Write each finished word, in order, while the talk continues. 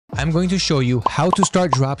I'm going to show you how to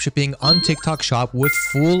start dropshipping on TikTok Shop with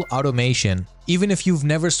full automation. Even if you've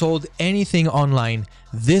never sold anything online,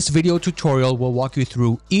 this video tutorial will walk you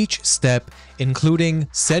through each step, including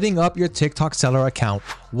setting up your TikTok seller account,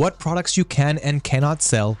 what products you can and cannot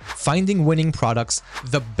sell, finding winning products,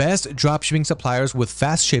 the best dropshipping suppliers with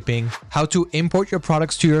fast shipping, how to import your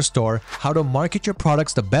products to your store, how to market your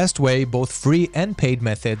products the best way, both free and paid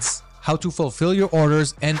methods, how to fulfill your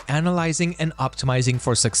orders, and analyzing and optimizing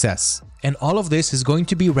for success. And all of this is going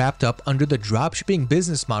to be wrapped up under the dropshipping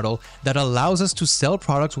business model that allows us to sell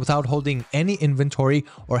products without holding any inventory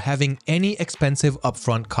or having any expensive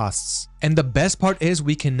upfront costs. And the best part is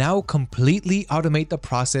we can now completely automate the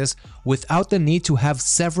process without the need to have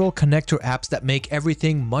several connector apps that make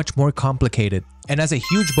everything much more complicated. And as a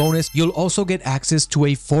huge bonus, you'll also get access to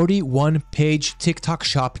a 41-page TikTok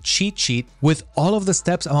Shop cheat sheet with all of the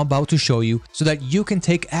steps I'm about to show you so that you can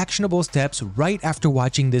take actionable steps right after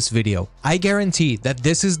watching this video. I guarantee that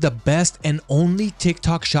this is the best and only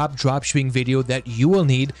TikTok Shop dropshipping video that you will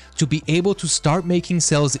need to be able to start making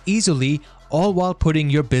sales easily, all while putting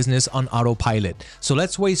your business on autopilot. So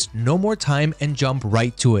let's waste no more time and jump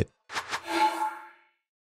right to it.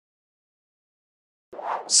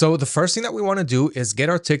 So the first thing that we want to do is get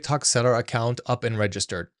our TikTok seller account up and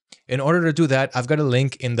registered. In order to do that, I've got a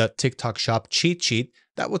link in the TikTok Shop cheat sheet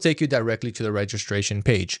that will take you directly to the registration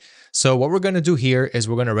page. So what we're going to do here is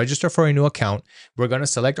we're going to register for a new account. We're going to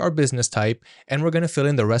select our business type and we're going to fill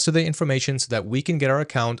in the rest of the information so that we can get our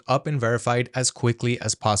account up and verified as quickly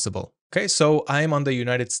as possible. Okay, so I'm on the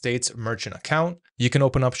United States merchant account. You can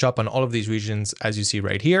open up shop on all of these regions as you see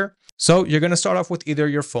right here. So you're going to start off with either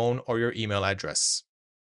your phone or your email address.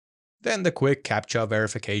 Then the quick CAPTCHA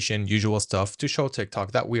verification, usual stuff to show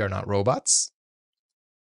TikTok that we are not robots.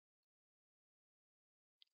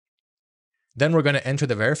 Then we're going to enter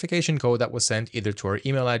the verification code that was sent either to our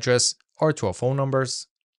email address or to our phone numbers.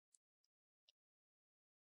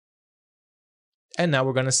 And now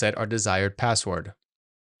we're going to set our desired password.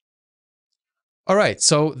 All right,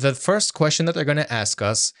 so the first question that they're going to ask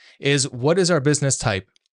us is, what is our business type?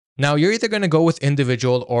 Now you're either going to go with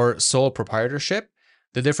individual or sole proprietorship.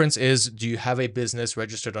 The difference is, do you have a business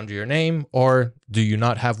registered under your name or do you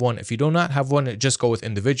not have one? If you do not have one, just go with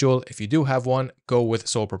individual. If you do have one, go with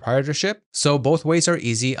sole proprietorship. So both ways are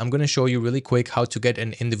easy. I'm going to show you really quick how to get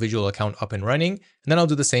an individual account up and running, and then I'll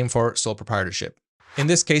do the same for sole proprietorship. In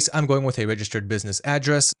this case, I'm going with a registered business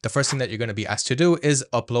address. The first thing that you're going to be asked to do is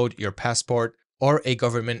upload your passport or a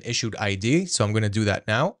government issued ID. So I'm going to do that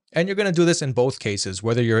now. And you're going to do this in both cases,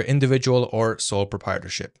 whether you're individual or sole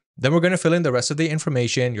proprietorship. Then we're going to fill in the rest of the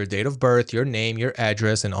information, your date of birth, your name, your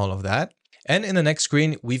address, and all of that. And in the next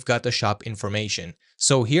screen, we've got the shop information.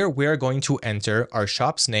 So here we're going to enter our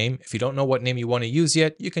shop's name. If you don't know what name you want to use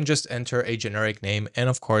yet, you can just enter a generic name and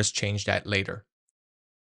of course change that later.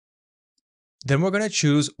 Then we're going to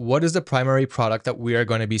choose what is the primary product that we are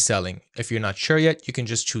going to be selling. If you're not sure yet, you can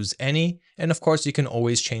just choose any. And of course, you can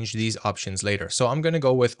always change these options later. So I'm going to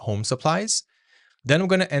go with home supplies. Then I'm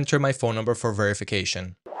going to enter my phone number for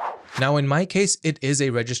verification. Now, in my case, it is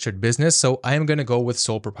a registered business, so I am going to go with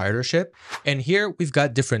sole proprietorship. And here we've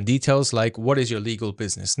got different details like what is your legal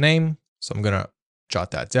business name? So I'm going to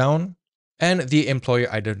jot that down. And the employer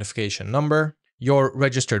identification number, your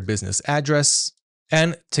registered business address,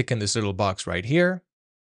 and tick in this little box right here.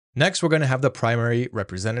 Next, we're going to have the primary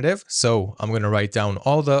representative. So I'm going to write down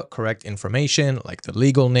all the correct information like the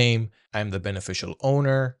legal name, I'm the beneficial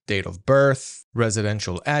owner, date of birth,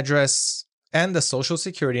 residential address, and the social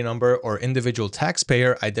security number or individual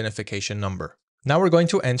taxpayer identification number. Now we're going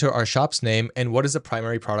to enter our shop's name and what is the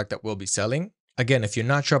primary product that we'll be selling. Again, if you're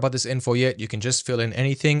not sure about this info yet, you can just fill in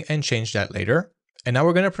anything and change that later. And now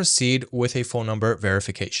we're going to proceed with a phone number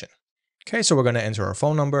verification. Okay, so we're going to enter our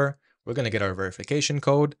phone number. We're going to get our verification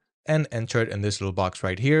code and enter it in this little box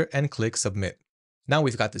right here and click submit. Now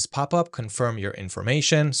we've got this pop-up, confirm your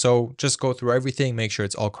information. So just go through everything, make sure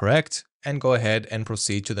it's all correct, and go ahead and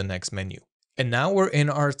proceed to the next menu. And now we're in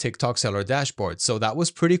our TikTok seller dashboard. So that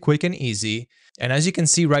was pretty quick and easy. And as you can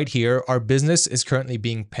see right here, our business is currently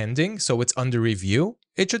being pending. So it's under review.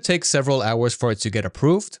 It should take several hours for it to get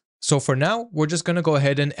approved. So for now, we're just going to go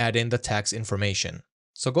ahead and add in the tax information.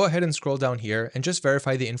 So go ahead and scroll down here and just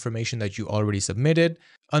verify the information that you already submitted.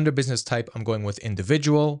 Under business type, I'm going with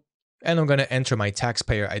individual, and I'm going to enter my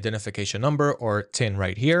taxpayer identification number or TIN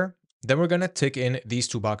right here. Then we're going to tick in these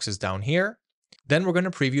two boxes down here. Then we're going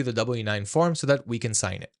to preview the W-9 form so that we can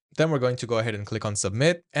sign it. Then we're going to go ahead and click on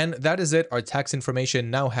submit. And that is it. Our tax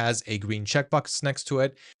information now has a green checkbox next to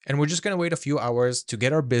it. And we're just going to wait a few hours to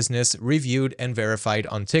get our business reviewed and verified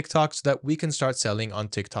on TikTok so that we can start selling on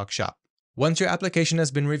TikTok Shop. Once your application has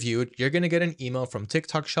been reviewed, you're going to get an email from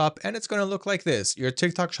TikTok Shop and it's going to look like this. Your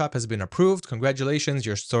TikTok Shop has been approved. Congratulations,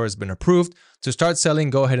 your store has been approved. To start selling,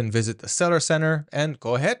 go ahead and visit the Seller Center and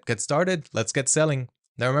go ahead, get started. Let's get selling.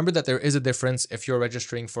 Now remember that there is a difference if you're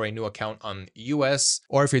registering for a new account on US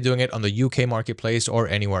or if you're doing it on the UK marketplace or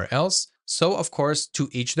anywhere else. So of course, to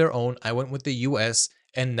each their own, I went with the US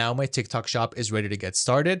and now my TikTok shop is ready to get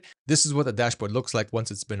started. This is what the dashboard looks like once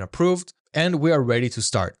it's been approved and we are ready to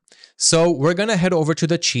start. So we're going to head over to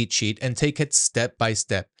the cheat sheet and take it step by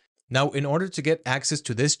step. Now, in order to get access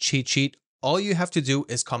to this cheat sheet, all you have to do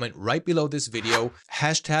is comment right below this video,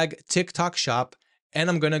 hashtag TikTok shop, and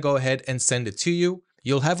I'm going to go ahead and send it to you.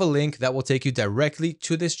 You'll have a link that will take you directly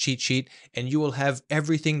to this cheat sheet and you will have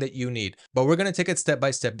everything that you need. But we're going to take it step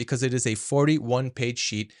by step because it is a 41-page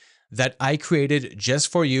sheet that I created just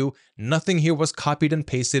for you. Nothing here was copied and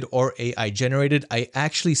pasted or AI generated. I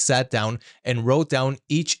actually sat down and wrote down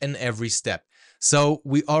each and every step. So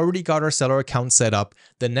we already got our seller account set up.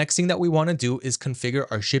 The next thing that we want to do is configure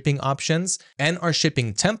our shipping options and our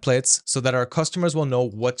shipping templates so that our customers will know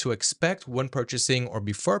what to expect when purchasing or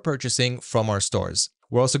before purchasing from our stores.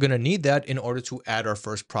 We're also going to need that in order to add our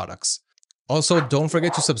first products. Also, don't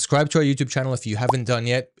forget to subscribe to our YouTube channel if you haven't done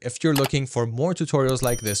yet. If you're looking for more tutorials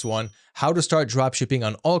like this one, how to start dropshipping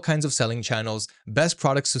on all kinds of selling channels, best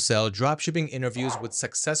products to sell, dropshipping interviews with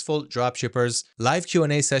successful dropshippers, live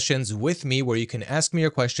Q&A sessions with me where you can ask me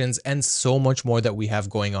your questions, and so much more that we have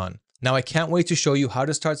going on. Now, I can't wait to show you how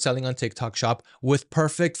to start selling on TikTok Shop with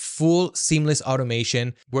perfect, full, seamless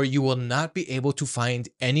automation where you will not be able to find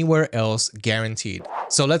anywhere else, guaranteed.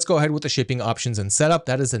 So let's go ahead with the shipping options and setup.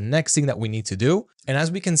 That is the next thing that we need to do. And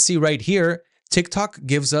as we can see right here, TikTok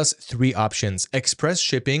gives us 3 options. Express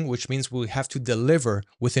shipping, which means we have to deliver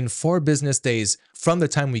within 4 business days from the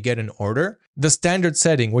time we get an order. The standard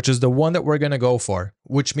setting, which is the one that we're going to go for,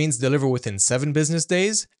 which means deliver within 7 business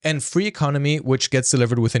days, and free economy, which gets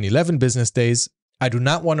delivered within 11 business days. I do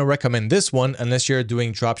not want to recommend this one unless you're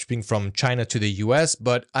doing dropshipping from China to the US,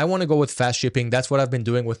 but I want to go with fast shipping. That's what I've been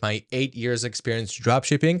doing with my 8 years experience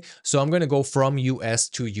dropshipping. So I'm going to go from US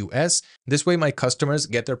to US. This way my customers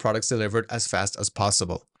get their products delivered as fast as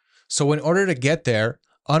possible. So in order to get there,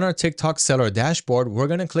 on our TikTok seller dashboard, we're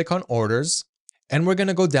going to click on orders and we're going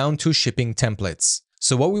to go down to shipping templates.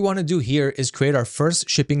 So what we want to do here is create our first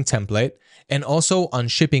shipping template, and also on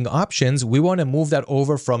shipping options, we want to move that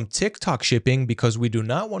over from TikTok shipping because we do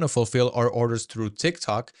not want to fulfill our orders through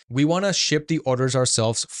TikTok. We want to ship the orders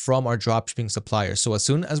ourselves from our dropshipping suppliers. So as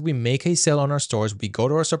soon as we make a sale on our stores, we go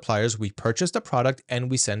to our suppliers, we purchase the product, and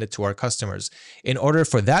we send it to our customers. In order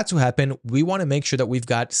for that to happen, we want to make sure that we've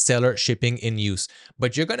got seller shipping in use,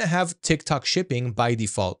 but you're going to have TikTok shipping by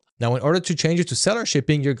default. Now, in order to change it to seller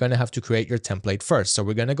shipping, you're going to have to create your template first. So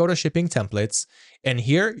we're going to go to shipping templates, and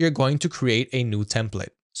here you're going to create a new template.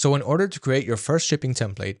 So in order to create your first shipping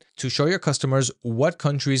template to show your customers what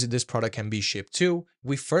countries this product can be shipped to,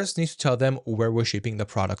 we first need to tell them where we're shipping the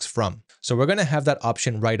products from. So we're going to have that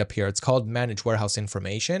option right up here. It's called Manage Warehouse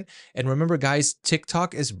Information. And remember guys,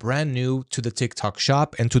 TikTok is brand new to the TikTok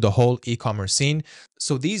shop and to the whole e-commerce scene.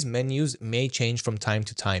 So these menus may change from time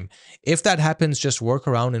to time. If that happens, just work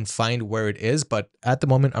around and find where it is. But at the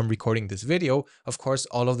moment I'm recording this video, of course,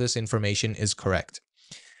 all of this information is correct.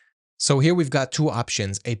 So here we've got 2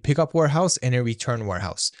 options, a pickup warehouse and a return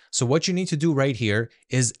warehouse. So what you need to do right here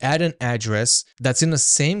is add an address that's in the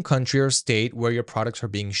same country or state where your products are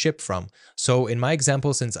being shipped from. So in my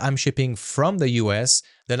example, since I'm shipping from the US,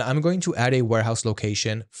 then I'm going to add a warehouse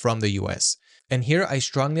location from the US. And here I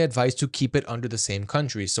strongly advise to keep it under the same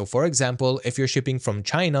country. So for example, if you're shipping from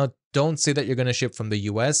China, don't say that you're going to ship from the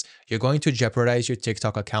US. You're going to jeopardize your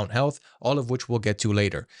TikTok account health, all of which we'll get to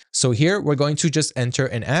later. So here we're going to just enter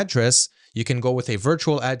an address. You can go with a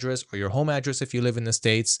virtual address or your home address if you live in the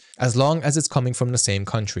States, as long as it's coming from the same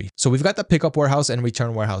country. So we've got the pickup warehouse and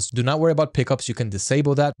return warehouse. Do not worry about pickups. You can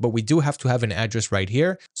disable that, but we do have to have an address right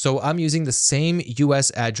here. So I'm using the same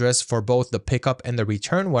US address for both the pickup and the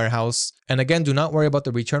return warehouse. And again, do not worry about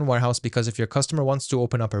the return warehouse because if your customer wants to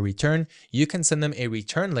open up a return, you can send them a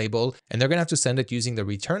return label and they're going to have to send it using the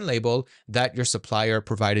return label that your supplier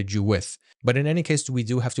provided you with. But in any case, we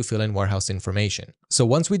do have to fill in warehouse information. So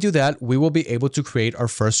once we do that, we will be able to create our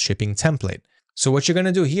first shipping template. So what you're going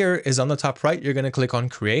to do here is on the top right, you're going to click on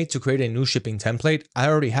create to create a new shipping template. I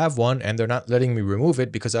already have one and they're not letting me remove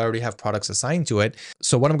it because I already have products assigned to it.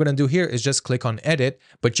 So what I'm going to do here is just click on edit,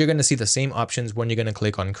 but you're going to see the same options when you're going to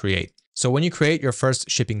click on create. So when you create your first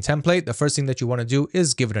shipping template, the first thing that you want to do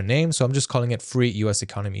is give it a name. So I'm just calling it free US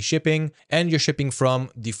economy shipping, and you're shipping from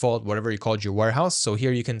default, whatever you called your warehouse. So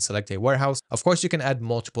here you can select a warehouse. Of course, you can add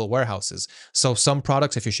multiple warehouses. So some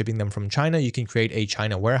products, if you're shipping them from China, you can create a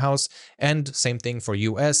China warehouse, and same thing for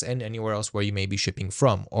US and anywhere else where you may be shipping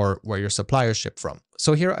from or where your suppliers ship from.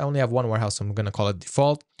 So here I only have one warehouse, so I'm going to call it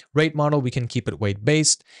default. Rate model, we can keep it weight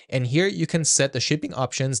based. And here you can set the shipping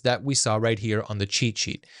options that we saw right here on the cheat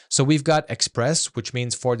sheet. So we've got express, which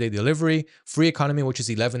means 4-day delivery, free economy, which is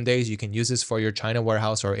 11 days. You can use this for your China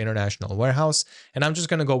warehouse or international warehouse. And I'm just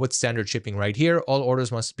going to go with standard shipping right here. All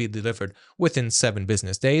orders must be delivered within 7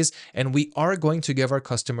 business days. And we are going to give our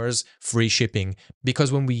customers free shipping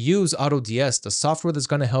because when we use AutoDS, the software that's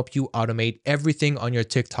going to help you automate everything on your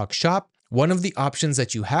TikTok shop, one of the options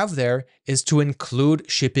that you have there is to include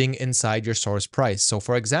shipping inside your source price. So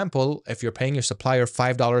for example, if you're paying your supplier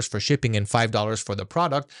 $5 for shipping and $5 for the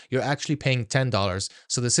product, you're actually paying $10.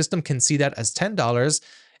 So the system can see that as $10.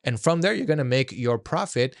 And from there, you're going to make your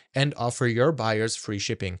profit and offer your buyers free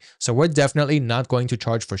shipping. So we're definitely not going to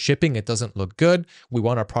charge for shipping. It doesn't look good. We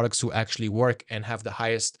want our products to actually work and have the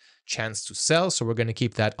highest chance to sell. So we're going to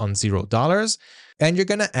keep that on $0. And you're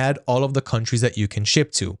going to add all of the countries that you can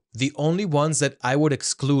ship to. The only ones that I would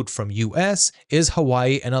exclude from US is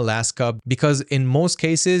Hawaii and Alaska, because in most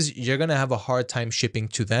cases, you're going to have a hard time shipping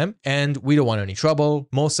to them and we don't want any trouble.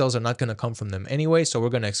 Most sales are not going to come from them anyway. So we're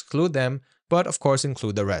going to exclude them, but of course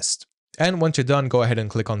include the rest. And once you're done, go ahead and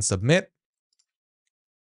click on submit.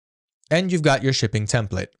 And you've got your shipping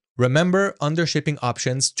template. Remember, under shipping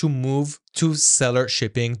options, to move to seller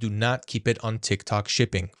shipping, do not keep it on TikTok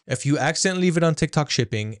shipping. If you accidentally leave it on TikTok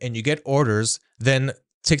shipping and you get orders, then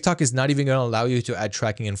TikTok is not even going to allow you to add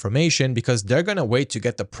tracking information because they're going to wait to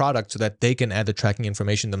get the product so that they can add the tracking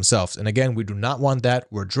information themselves. And again, we do not want that.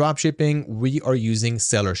 We're drop shipping. We are using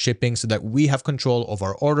seller shipping so that we have control of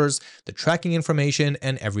our orders, the tracking information,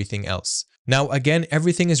 and everything else. Now, again,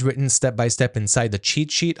 everything is written step by step inside the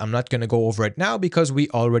cheat sheet. I'm not going to go over it now because we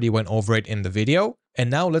already went over it in the video. And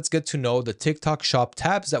now let's get to know the TikTok shop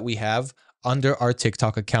tabs that we have under our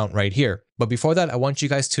TikTok account right here. But before that, I want you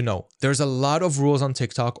guys to know there's a lot of rules on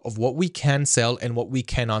TikTok of what we can sell and what we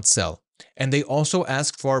cannot sell. And they also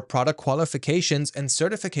ask for product qualifications and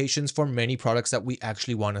certifications for many products that we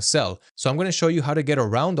actually want to sell. So I'm going to show you how to get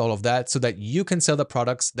around all of that so that you can sell the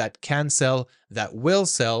products that can sell, that will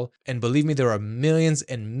sell. And believe me, there are millions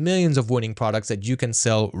and millions of winning products that you can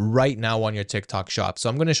sell right now on your TikTok shop. So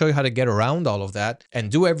I'm going to show you how to get around all of that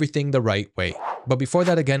and do everything the right way. But before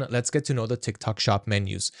that, again, let's get to know the TikTok shop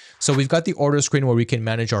menus. So we've got the order screen where we can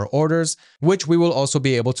manage our orders, which we will also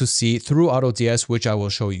be able to see through AutoDS, which I will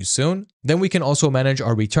show you soon. Then we can also manage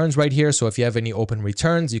our returns right here. So if you have any open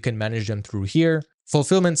returns, you can manage them through here.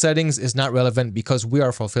 Fulfillment settings is not relevant because we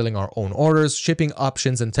are fulfilling our own orders. Shipping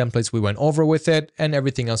options and templates, we went over with it, and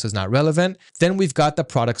everything else is not relevant. Then we've got the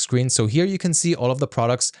product screen. So here you can see all of the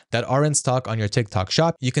products that are in stock on your TikTok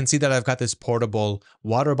shop. You can see that I've got this portable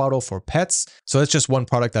water bottle for pets. So that's just one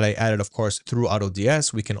product that I added, of course, through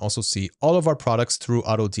AutoDS. We can also see all of our products through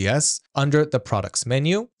AutoDS under the products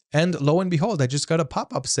menu. And lo and behold, I just got a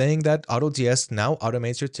pop-up saying that AutoDS now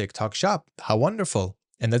automates your TikTok shop. How wonderful.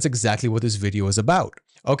 And that's exactly what this video is about.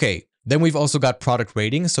 Okay, then we've also got product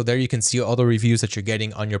ratings. So there you can see all the reviews that you're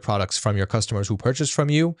getting on your products from your customers who purchased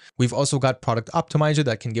from you. We've also got product optimizer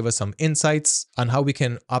that can give us some insights on how we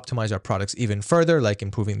can optimize our products even further, like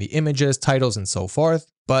improving the images, titles, and so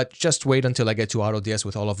forth. But just wait until I get to AutoDS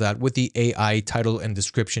with all of that, with the AI title and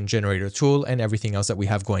description generator tool and everything else that we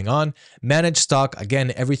have going on. Manage stock.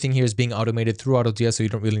 Again, everything here is being automated through AutoDS, so you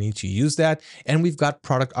don't really need to use that. And we've got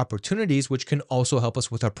product opportunities, which can also help us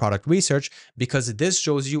with our product research, because this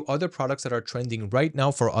shows you other products that are trending right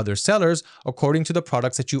now for other sellers, according to the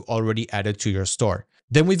products that you already added to your store.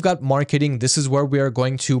 Then we've got marketing. This is where we are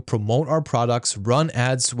going to promote our products, run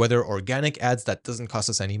ads, whether organic ads that doesn't cost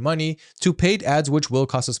us any money, to paid ads, which will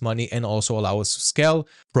cost us money and also allow us to scale,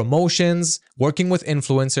 promotions, working with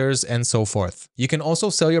influencers, and so forth. You can also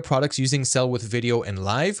sell your products using sell with video and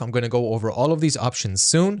live. I'm going to go over all of these options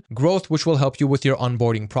soon. Growth, which will help you with your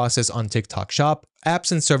onboarding process on TikTok Shop.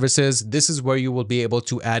 Apps and services. This is where you will be able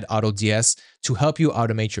to add AutoDS to help you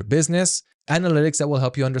automate your business. Analytics that will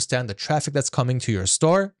help you understand the traffic that's coming to your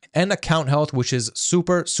store, and account health, which is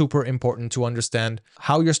super, super important to understand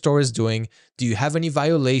how your store is doing. Do you have any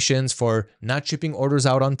violations for not shipping orders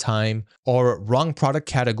out on time or wrong product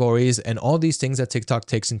categories, and all these things that TikTok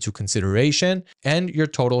takes into consideration, and your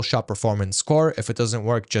total shop performance score. If it doesn't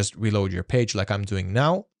work, just reload your page like I'm doing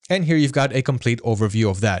now. And here you've got a complete overview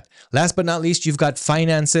of that. Last but not least, you've got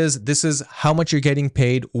finances. This is how much you're getting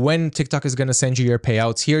paid, when TikTok is going to send you your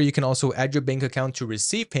payouts. Here you can also add your bank account to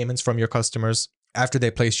receive payments from your customers after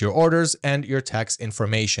they place your orders, and your tax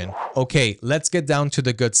information. Okay, let's get down to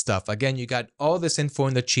the good stuff. Again, you got all this info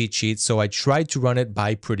in the cheat sheet, so I tried to run it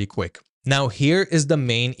by pretty quick. Now here is the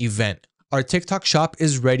main event. Our TikTok shop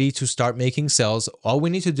is ready to start making sales. All we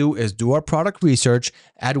need to do is do our product research,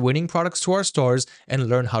 add winning products to our stores, and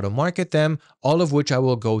learn how to market them, all of which I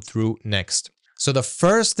will go through next. So the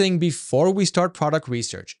first thing before we start product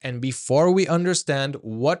research and before we understand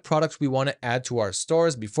what products we want to add to our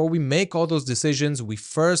stores, before we make all those decisions, we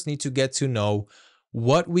first need to get to know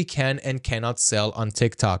what we can and cannot sell on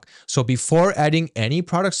TikTok. So before adding any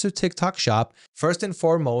products to TikTok shop, first and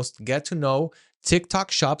foremost, get to know TikTok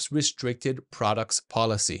Shop's restricted products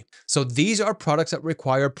policy. So these are products that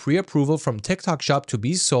require pre-approval from TikTok Shop to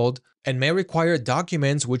be sold and may require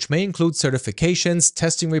documents which may include certifications,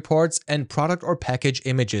 testing reports, and product or package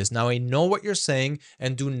images. Now I know what you're saying,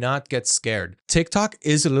 and do not get scared. TikTok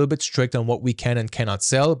is a little bit strict on what we can and cannot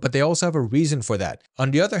sell, but they also have a reason for that. On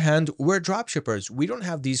the other hand, we're dropshippers. We don't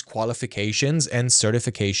have these qualifications and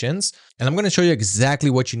certifications, and I'm going to show you exactly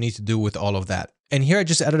what you need to do with all of that. And here I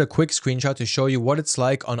just added a quick screenshot to show you what it's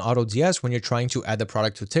like on AutoDS when you're trying to add the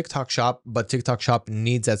product to TikTok Shop, but TikTok Shop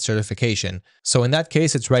needs that certification. So in that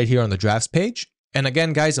case, it's right here on the drafts page. And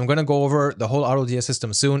again, guys, I'm going to go over the whole AutoDS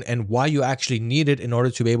system soon and why you actually need it in order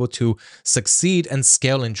to be able to succeed and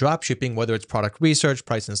scale in dropshipping, whether it's product research,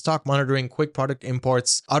 price and stock monitoring, quick product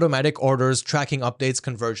imports, automatic orders, tracking updates,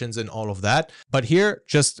 conversions, and all of that. But here,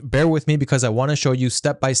 just bear with me because I want to show you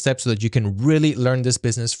step by step so that you can really learn this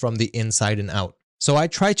business from the inside and out. So I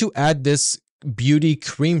try to add this beauty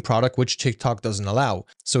cream product, which TikTok doesn't allow.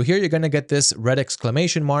 So here you're going to get this red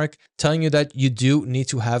exclamation mark telling you that you do need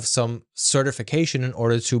to have some certification in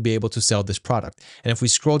order to be able to sell this product. And if we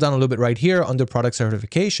scroll down a little bit right here under product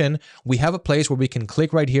certification, we have a place where we can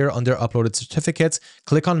click right here under uploaded certificates,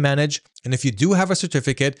 click on manage. And if you do have a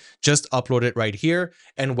certificate, just upload it right here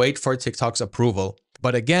and wait for TikTok's approval.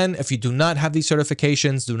 But again, if you do not have these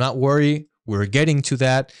certifications, do not worry. We're getting to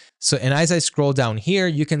that. So, and as I scroll down here,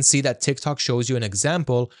 you can see that TikTok shows you an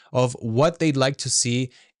example of what they'd like to see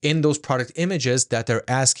in those product images that they're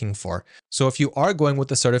asking for. So if you are going with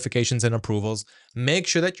the certifications and approvals, make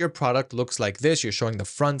sure that your product looks like this. You're showing the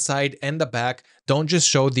front side and the back. Don't just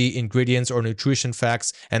show the ingredients or nutrition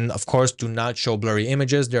facts. And of course, do not show blurry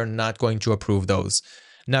images. They're not going to approve those.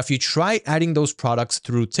 Now, if you try adding those products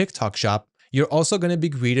through TikTok Shop, you're also going to be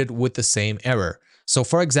greeted with the same error. So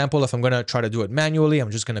for example, if I'm going to try to do it manually,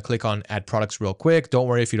 I'm just going to click on add products real quick. Don't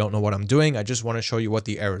worry if you don't know what I'm doing. I just want to show you what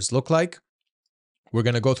the errors look like. We're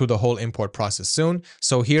going to go through the whole import process soon.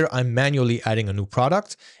 So here I'm manually adding a new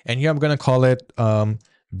product, and here I'm going to call it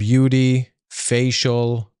beauty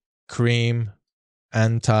facial cream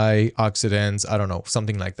antioxidants. I don't know,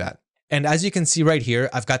 something like that. And as you can see right here,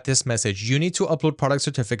 I've got this message. You need to upload product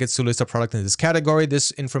certificates to list a product in this category.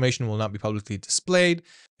 This information will not be publicly displayed.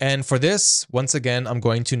 And for this, once again, I'm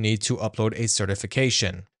going to need to upload a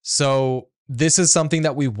certification. So this is something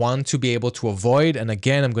that we want to be able to avoid. And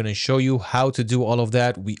again, I'm going to show you how to do all of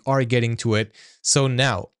that. We are getting to it. So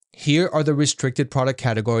now, here are the restricted product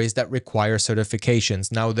categories that require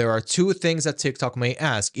certifications. Now, there are two things that TikTok may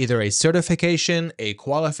ask, either a certification, a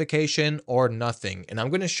qualification, or nothing. And I'm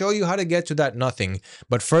going to show you how to get to that nothing.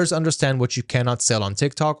 But first, understand what you cannot sell on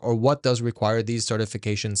TikTok or what does require these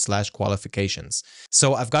certifications/qualifications.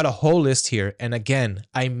 So I've got a whole list here. And again,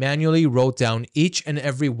 I manually wrote down each and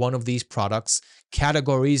every one of these products,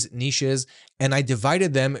 categories, niches, and I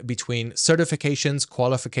divided them between certifications,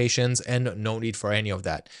 qualifications, and no need for any of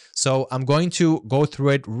that. So I'm going to go through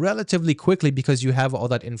it relatively quickly because you have all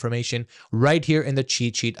that information right here in the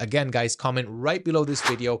cheat sheet. Again, guys, comment right below this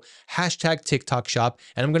video, hashtag TikTok shop,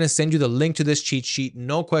 and I'm going to send you the link to this cheat sheet.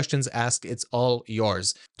 No questions asked. It's all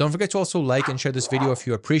yours. Don't forget to also like and share this video if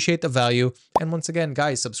you appreciate the value. And once again,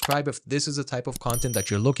 guys, subscribe if this is the type of content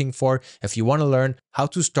that you're looking for. If you want to learn how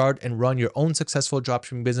to start and run your own successful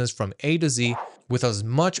dropshipping business from A to Z with as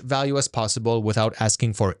much value as possible without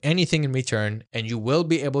asking for anything in return. And you will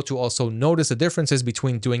be able to also notice the differences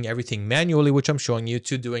between doing everything manually, which I'm showing you,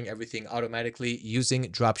 to doing everything automatically using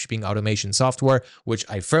dropshipping automation software, which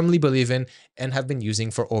I firmly believe in and have been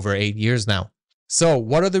using for over 8 years now. So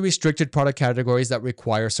what are the restricted product categories that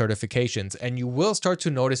require certifications? And you will start to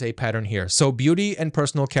notice a pattern here. So beauty and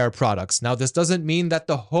personal care products. Now, this doesn't mean that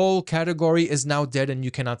the whole category is now dead and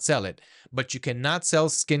you cannot sell it, but you cannot sell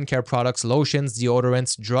skincare products, lotions,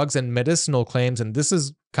 deodorants, drugs, and medicinal claims. And this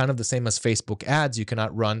is kind of the same as Facebook ads. You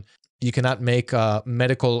cannot run You cannot make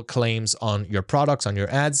medical claims on your products, on your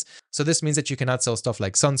ads. So this means that you cannot sell stuff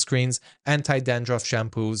like sunscreens, anti-dandruff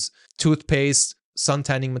shampoos, toothpaste, sun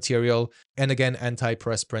tanning material, and again,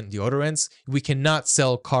 antiperspirant deodorants. We cannot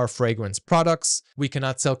sell car fragrance products. We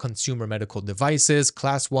cannot sell consumer medical devices,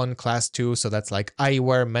 class 1, class 2. So that's like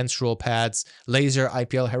eyewear, menstrual pads, laser,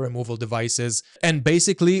 IPL hair removal devices, and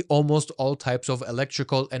basically almost all types of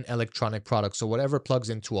electrical and electronic products. So whatever plugs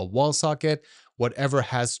into a wall socket, whatever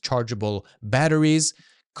has chargeable batteries,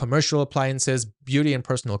 commercial appliances, beauty and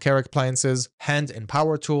personal care appliances, hand and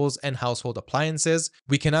power tools, and household appliances.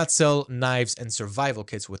 We cannot sell knives and survival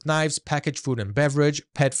kits with knives, packaged food and beverage,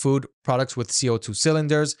 pet food, products with CO2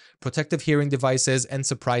 cylinders, protective hearing devices, and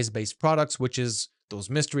surprise-based products, which is those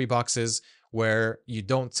mystery boxes where you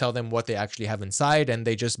don't tell them what they actually have inside and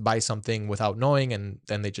they just buy something without knowing and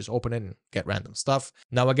then they just open it and get random stuff.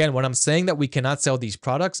 Now, again, when I'm saying that we cannot sell these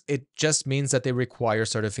products, it just means that they require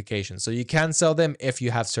certification. So you can sell them if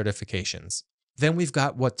you have certifications. Then we've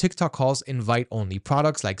got what TikTok calls invite-only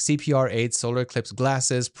products like CPR aids, solar eclipse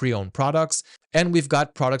glasses, pre-owned products. And we've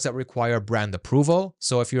got products that require brand approval.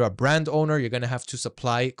 So if you're a brand owner, you're going to have to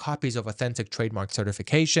supply copies of authentic trademark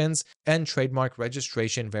certifications and trademark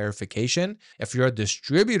registration verification. If you're a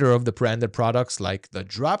distributor of the branded products, like the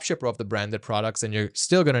dropshipper of the branded products, then you're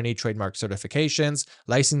still going to need trademark certifications,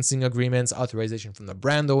 licensing agreements, authorization from the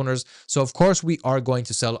brand owners. So of course, we are going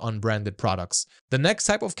to sell unbranded products. The next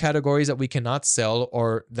type of categories that we cannot sell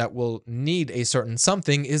or that will need a certain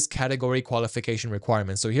something is category qualification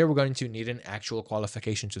requirements. So here we're going to need an actual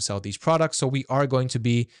qualification to sell these products. So we are going to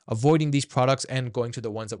be avoiding these products and going to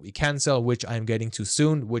the ones that we can sell, which I'm getting to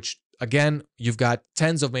soon, which again, you've got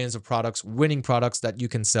tens of millions of products, winning products that you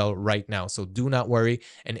can sell right now. So do not worry.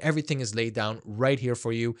 And everything is laid down right here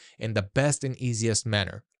for you in the best and easiest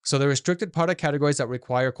manner. So the restricted product categories that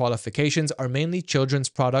require qualifications are mainly children's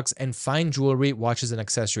products and fine jewelry, watches, and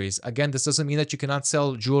accessories. Again, this doesn't mean that you cannot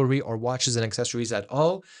sell jewelry or watches and accessories at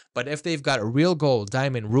all, but if they've got a real gold,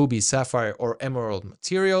 diamond, ruby, sapphire, or emerald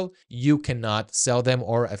material, you cannot sell them,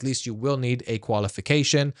 or at least you will need a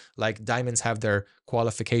qualification. Like diamonds have their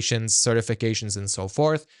qualifications, certifications, and so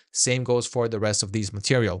forth. Same goes for the rest of these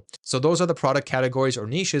material. So those are the product categories or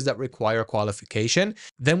niches that require qualification.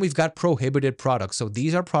 Then we've got prohibited products. So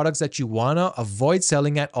these are products that you want to avoid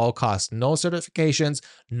selling at all costs. No certifications,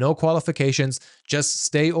 no qualifications. Just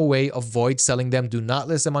stay away, avoid selling them. Do not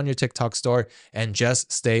list them on your TikTok store and just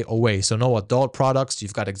stay away. So no adult products.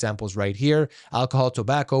 You've got examples right here. Alcohol,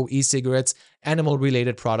 tobacco, e-cigarettes,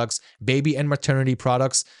 animal-related products, baby and maternity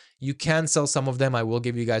products. You can sell some of them. I will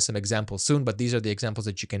give you guys some examples soon, but these are the examples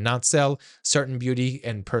that you cannot sell. Certain beauty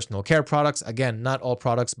and personal care products. Again, not all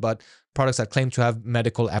products, but products that claim to have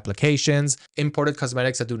medical applications, imported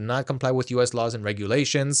cosmetics that do not comply with US laws and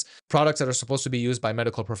regulations, products that are supposed to be used by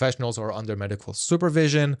medical professionals or under medical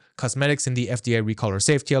supervision, cosmetics in the FDA recall or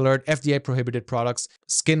safety alert, FDA prohibited products,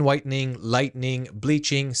 skin whitening, lightening,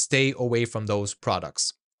 bleaching. Stay away from those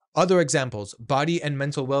products. Other examples, body and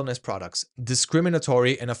mental wellness products,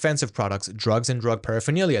 discriminatory and offensive products, drugs and drug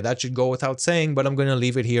paraphernalia. That should go without saying, but I'm going to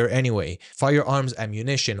leave it here anyway. Firearms,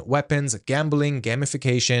 ammunition, weapons, gambling,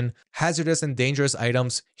 gamification, hazardous and dangerous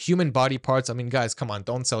items, human body parts. I mean, guys, come on,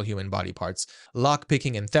 don't sell human body parts.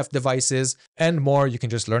 Lockpicking and theft devices, and more. You can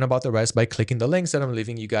just learn about the rest by clicking the links that I'm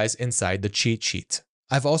leaving you guys inside the cheat sheet.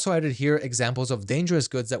 I've also added here examples of dangerous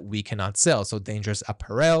goods that we cannot sell. So dangerous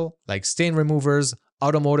apparel, like stain removers,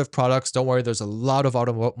 automotive products. Don't worry, there's a lot of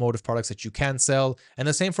automotive products that you can sell. And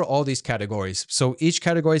the same for all these categories. So each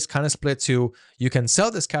category is kind of split to, you can sell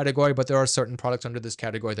this category, but there are certain products under this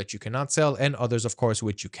category that you cannot sell, and others, of course,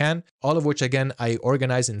 which you can. All of which, again, I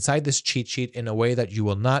organize inside this cheat sheet in a way that you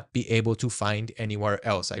will not be able to find anywhere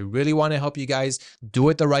else. I really want to help you guys do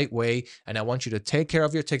it the right way, and I want you to take care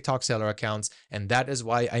of your TikTok seller accounts. And that is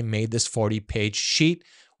why I made this 40-page sheet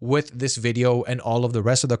with this video and all of the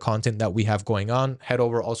rest of the content that we have going on. Head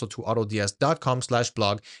over also to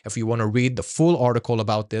autods.com/blog if you want to read the full article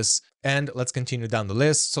about this. And let's continue down the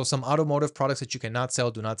list. So some automotive products that you cannot sell: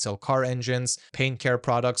 do not sell car engines, paint care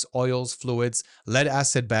products, oils, fluids, lead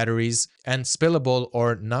acid batteries, and spillable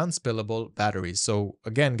or non-spillable batteries. So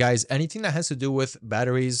again, guys, anything that has to do with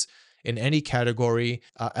batteries in any category,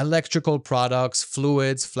 electrical products,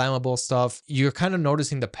 fluids, flammable stuff, you're kind of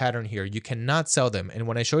noticing the pattern here. You cannot sell them. And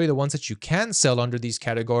when I show you the ones that you can sell under these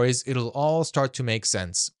categories, it'll all start to make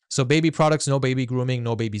sense. So baby products, no baby grooming,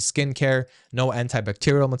 no baby skincare, no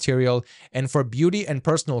antibacterial material. And for beauty and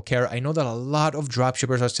personal care, I know that a lot of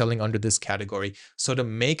dropshippers are selling under this category. So to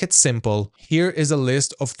make it simple, here is a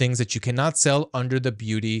list of things that you cannot sell under the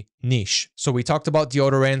beauty niche. So we talked about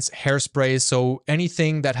deodorants, hairsprays, so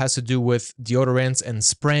anything that has to do with deodorants and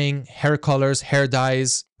spraying, hair colors, hair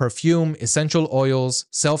dyes, perfume, essential oils,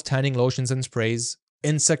 self-tanning lotions and sprays,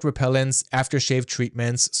 insect repellents, aftershave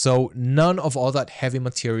treatments. So none of all that heavy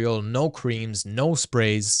material, no creams, no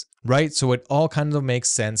sprays, right? So it all kind of makes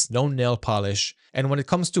sense. No nail polish. And when it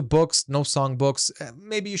comes to books, no songbooks,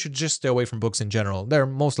 maybe you should just stay away from books in general. They're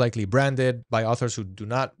most likely branded by authors who do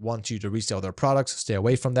not want you to resell their products. Stay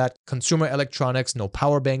away from that. Consumer electronics, no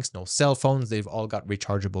power banks, no cell phones. They've all got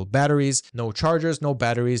rechargeable batteries, no chargers, no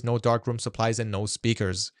batteries, no darkroom supplies, and no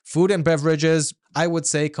speakers. Food and beverages, I would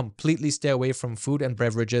say completely stay away from food and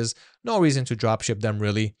beverages. No reason to dropship them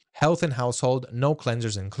really. Health and household, no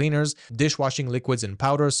cleansers and cleaners. Dishwashing liquids and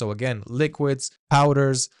powders. So again, liquids,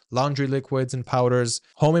 powders, laundry liquids and powders.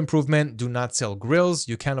 Home improvement, do not sell grills.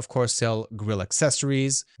 You can of course sell grill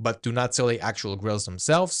accessories, but do not sell the actual grills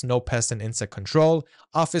themselves. No pest and insect control.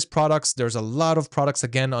 Office products, there's a lot of products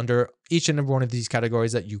again under each and every one of these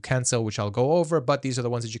categories that you can sell, which I'll go over, but these are the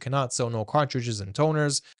ones that you cannot sell. No cartridges and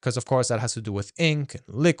toners, because of course that has to do with ink and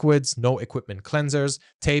liquids. No equipment cleansers,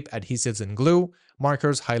 tape, adhesives and glue,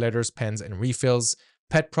 markers, highlighters, pens and refills.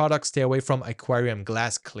 Pet products, stay away from aquarium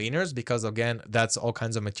glass cleaners because again, that's all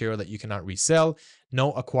kinds of material that you cannot resell.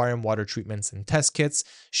 No aquarium water treatments and test kits.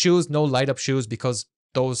 Shoes, no light up shoes because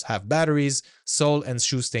those have batteries, sole and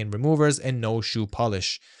shoe stain removers, and no shoe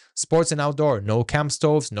polish. Sports and outdoor, no camp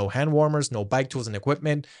stoves, no hand warmers, no bike tools and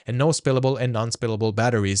equipment, and no spillable and non-spillable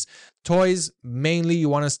batteries. Toys, mainly you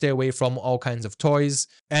want to stay away from all kinds of toys,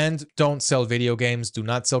 and don't sell video games. Do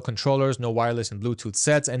not sell controllers, no wireless and Bluetooth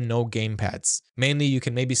sets, and no game pads. Mainly you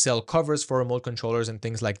can maybe sell covers for remote controllers and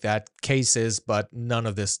things like that, cases, but none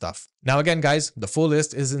of this stuff. Now again guys, the full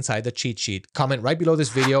list is inside the cheat sheet. Comment right below this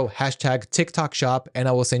video, hashtag TikTok shop, and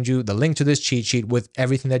I will send you the link to this cheat sheet with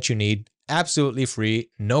everything that you need. Absolutely free,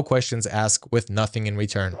 no questions asked, with nothing in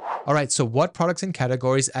return. All right, so what products and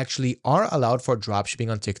categories actually are allowed for dropshipping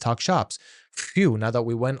on TikTok shops? Phew, now that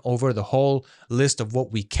we went over the whole list of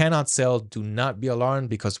what we cannot sell, do not be alarmed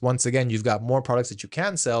because once again, you've got more products that you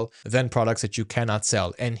can sell than products that you cannot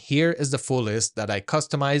sell. And here is the full list that I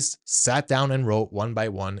customized, sat down and wrote one by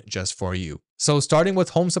one just for you. So starting with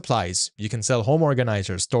home supplies, you can sell home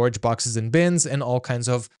organizers, storage boxes and bins, and all kinds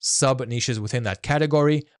of sub niches within that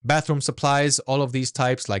category. Bathroom supplies, all of these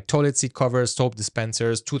types like toilet seat covers, soap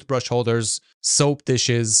dispensers, toothbrush holders, soap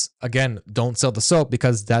dishes. Again, don't sell the soap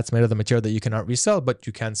because that's made of the material that you cannot resell, but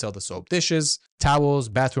you can sell the soap dishes. Towels,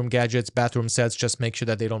 bathroom gadgets, bathroom sets, just make sure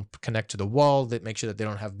that they don't connect to the wall, that make sure that they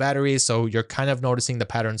don't have batteries. So you're kind of noticing the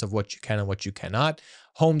patterns of what you can and what you cannot.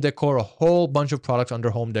 Home decor, a whole bunch of products under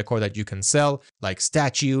home decor that you can sell, like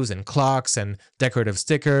statues and clocks and decorative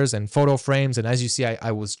stickers and photo frames. And as you see,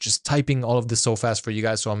 I was just typing all of this so fast for you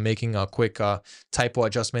guys, so I'm making a quick typo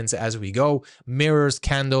adjustments as we go. Mirrors,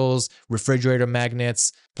 candles, refrigerator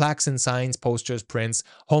magnets, plaques and signs, posters, prints,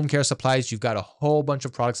 home care supplies. You've got a whole bunch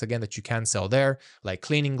of products again that you can sell there, like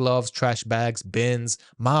cleaning gloves, trash bags, bins,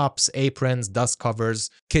 mops, aprons, dust covers,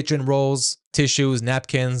 kitchen rolls, tissues,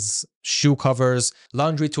 napkins, shoe covers,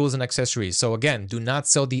 laundry tools and accessories. So again, do not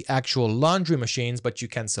sell the actual laundry machines, but you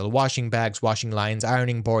can sell washing bags, washing lines,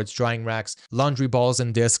 ironing boards, drying racks, laundry balls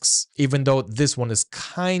and discs, even though this one is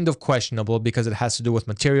kind of questionable because it has to do with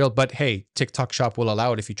material, but hey, TikTok shop will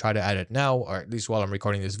allow it if you try to add it now, or at least while I'm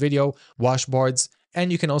recording this video. Washboards. And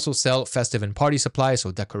you can also sell festive and party supplies,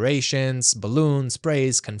 so decorations, balloons,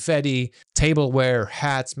 sprays, confetti, tableware,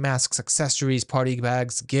 hats, masks, accessories, party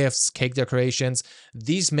bags, gifts, cake decorations.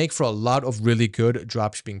 These make for a lot of really good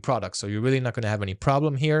dropshipping products, so you're really not going to have any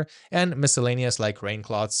problem here. And miscellaneous like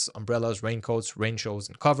raincoats, umbrellas, raincoats, rain shows,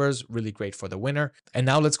 and covers, really great for the winter. And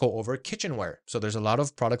now let's go over kitchenware. So there's a lot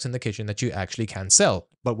of products in the kitchen that you actually can sell.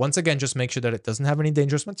 But once again, just make sure that it doesn't have any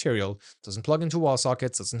dangerous material, doesn't plug into wall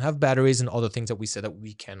sockets, doesn't have batteries and other things that we said that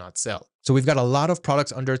we cannot sell. So we've got a lot of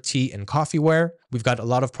products under tea and coffeeware. We've got a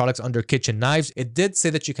lot of products under kitchen knives. It did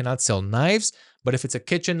say that you cannot sell knives, but if it's a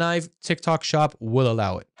kitchen knife, TikTok shop will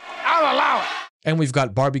allow it. I'll allow it. And we've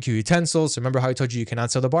got barbecue utensils. Remember how I told you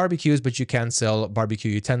cannot sell the barbecues, but you can sell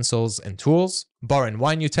barbecue utensils and tools. Bar and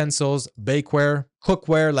wine utensils, bakeware,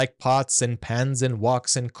 Cookware like pots and pans and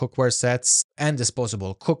woks and cookware sets, and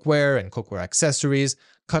disposable cookware and cookware accessories.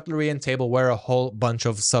 Cutlery and tableware, a whole bunch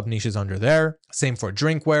of sub niches under there. Same for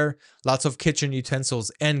drinkware, lots of kitchen utensils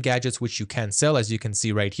and gadgets which you can sell, as you can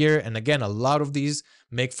see right here. And again, a lot of these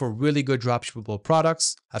make for really good dropshippable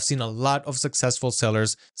products. I've seen a lot of successful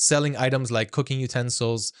sellers selling items like cooking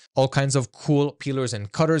utensils, all kinds of cool peelers and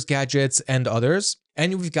cutters gadgets, and others.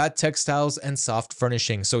 And we've got textiles and soft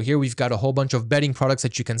furnishing. So here we've got a whole bunch of bedding products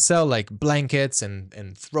that you can sell, like blankets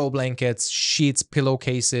and throw blankets, sheets,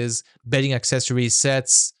 pillowcases, bedding accessories,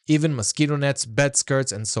 sets, even mosquito nets, bed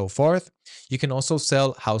skirts, and so forth. You can also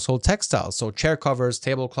sell household textiles, so chair covers,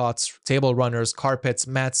 tablecloths, table runners, carpets,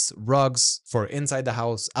 mats, rugs for inside the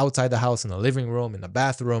house, outside the house, in the living room, in the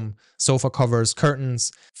bathroom, sofa covers,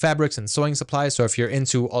 curtains, fabrics, and sewing supplies. So if you're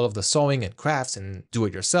into all of the sewing and crafts and do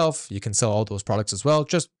it yourself, you can sell all those products as well.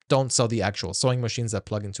 Just don't sell the actual sewing machines that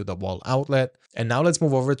plug into the wall outlet. And now let's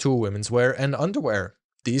move over to women's wear and underwear.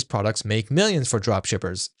 These products make millions for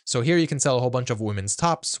dropshippers. So here you can sell a whole bunch of women's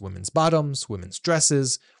tops, women's bottoms, women's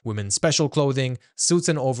dresses, women's special clothing, suits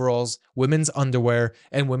and overalls, women's underwear,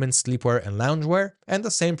 and women's sleepwear and loungewear. And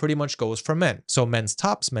the same pretty much goes for men. So men's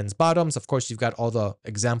tops, men's bottoms. Of course, you've got all the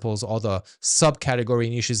examples, all the subcategory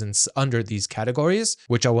niches under these categories,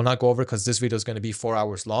 which I will not go over because this video is going to be 4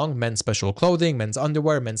 hours long. Men's special clothing, men's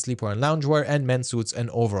underwear, men's sleepwear and loungewear, and men's suits and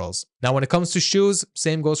overalls. Now, when it comes to shoes,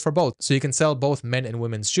 same goes for both. So you can sell both men and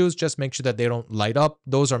women's shoes. Just make sure that they don't light up.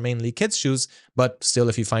 Those are mainly kids' shoes, but still,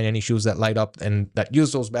 if you find any shoes that light up and that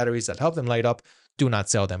use those batteries that help them light up, do not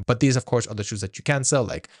sell them. But these, of course, are the shoes that you can sell,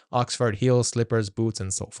 like Oxford heels, slippers, boots,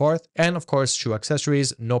 and so forth. And of course, shoe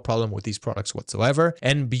accessories, no problem with these products whatsoever.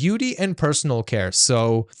 And beauty and personal care.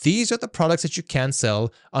 So these are the products that you can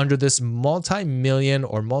sell under this multi-million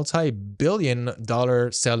or multi-billion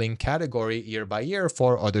dollar selling category year by year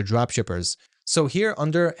for other dropshippers. So here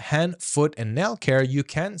under hand, foot, and nail care, you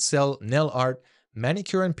can sell nail art,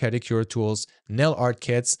 manicure and pedicure tools, nail art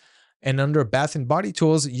kits. And under bath and body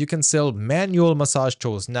tools, you can sell manual massage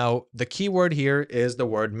tools. Now, the key word here is the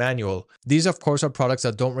word manual. These, of course, are products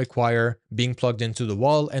that don't require being plugged into the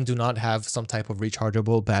wall and do not have some type of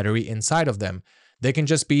rechargeable battery inside of them. They can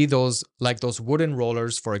just be those, like those wooden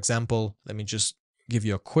rollers, for example. Let me just give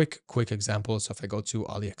you a quick example. So if I go to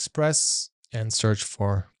AliExpress and search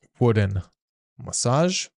for wooden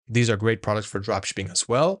massage, these are great products for dropshipping as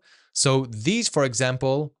well. So these, for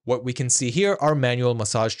example, what we can see here are manual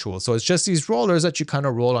massage tools. So it's just these rollers that you kind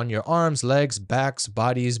of roll on your arms, legs, backs,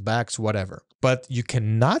 bodies, backs, whatever. But you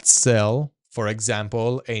cannot sell, for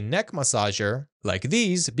example, a neck massager like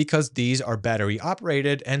these because these are battery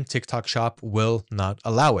operated and TikTok Shop will not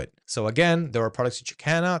allow it. So again, there are products that you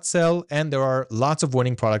cannot sell and there are lots of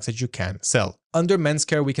winning products that you can sell. Under men's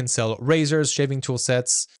care, we can sell razors, shaving tool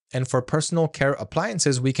sets, and for personal care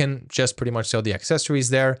appliances, we can just pretty much sell the accessories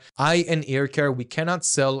there. Eye and ear care, we cannot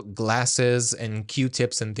sell glasses and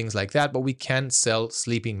Q-tips and things like that, but we can sell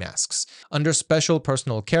sleeping masks. Under special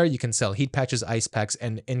personal care, you can sell heat patches, ice packs,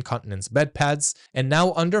 and incontinence bed pads. And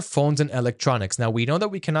now under phones and electronics. Now we know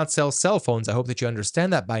that we cannot sell cell phones. I hope that you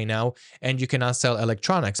understand that by now. And you cannot sell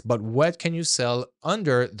electronics, but what can you sell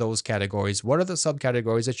under those categories? What are the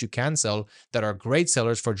subcategories that you can sell that are great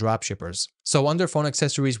sellers for dropshippers? So under phone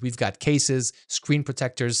accessories, we've got cases, screen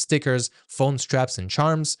protectors, stickers, phone straps and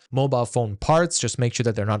charms, mobile phone parts, just make sure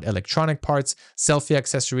that they're not electronic parts, selfie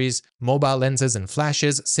accessories, mobile lenses and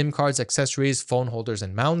flashes, SIM cards, accessories, phone holders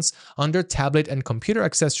and mounts. Under tablet and computer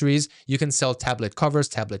accessories, you can sell tablet covers,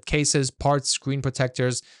 tablet cases, parts, screen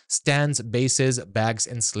protectors, stands, bases, bags,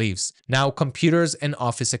 and sleeves. Now, computers and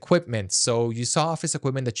office equipment. So you saw office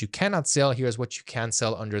equipment that you cannot sell. Here's what you can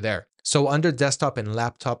sell under there. So under desktop and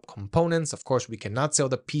laptop components, of course, we cannot sell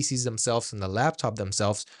the PCs themselves and the laptop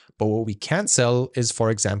themselves, but what we can sell is, for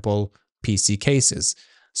example, PC cases.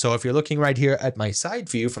 So if you're looking right here at my side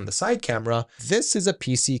view from the side camera, this is a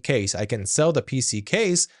PC case. I can sell the PC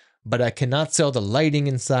case, but I cannot sell the lighting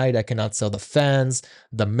inside. I cannot sell the fans,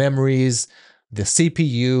 the memories, the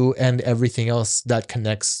CPU, and everything else that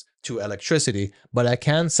connects to electricity. But I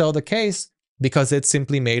can sell the case because it's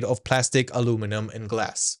simply made of plastic, aluminum, and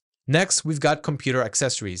glass. Next, we've got computer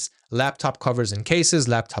accessories, laptop covers and cases,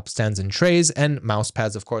 laptop stands and trays, and mouse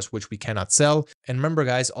pads, of course, which we cannot sell. And remember,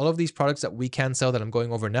 guys, all of these products that we can sell that I'm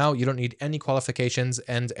going over now, you don't need any qualifications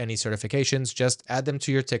and any certifications. Just add them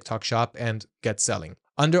to your TikTok shop and get selling.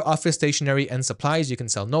 Under office stationery and supplies, you can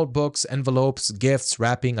sell notebooks, envelopes, gifts,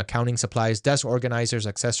 wrapping, accounting supplies, desk organizers,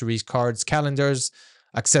 accessories, cards, calendars,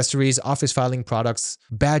 accessories, office filing products,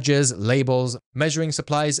 badges, labels, measuring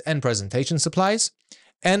supplies, and presentation supplies.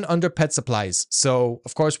 and under pet supplies. So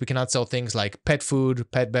of course we cannot sell things like pet food,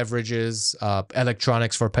 pet beverages,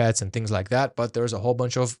 electronics for pets and things like that, but there's a whole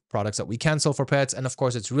bunch of products that we can sell for pets. And of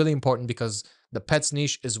course it's really important because the pets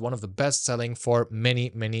niche is one of the best selling for many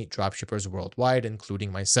dropshippers worldwide,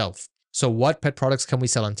 including myself. So what pet products can we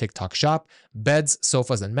sell on TikTok Shop? Beds,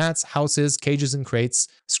 sofas and mats, houses, cages and crates,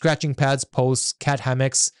 scratching pads, posts, cat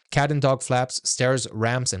hammocks, cat and dog flaps, stairs,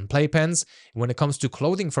 ramps, and playpens. When it comes to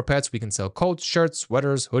clothing for pets, we can sell coats, shirts,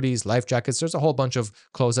 sweaters, hoodies, life jackets. There's a whole bunch of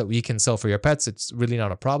clothes that we can sell for your pets. It's really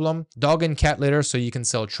not a problem. Dog and cat litter, so you can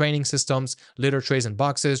sell training systems, litter trays and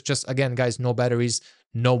boxes. Just again, guys, no batteries,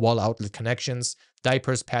 no wall outlet connections,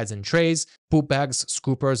 diapers, pads, and trays, poop bags,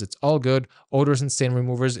 scoopers, it's all good. Odors and stain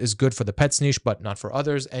removers is good for the pets niche, but not for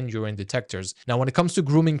others, and urine detectors. Now, when it comes to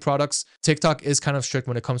grooming products, TikTok is kind of strict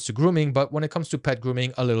when it comes to grooming, but when it comes to pet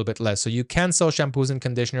grooming, a little bit less. So you can sell shampoos and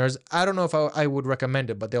conditioners. I don't know if I would recommend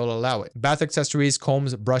it, but they'll allow it. Bath accessories,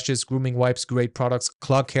 combs, brushes, grooming wipes, great products,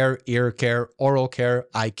 claw care, ear care, oral care,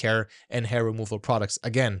 eye care, and hair removal products.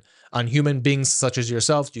 Again, on human beings such as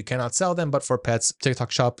yourselves, you cannot sell them, but for pets, TikTok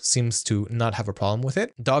Shop seems to not have a problem with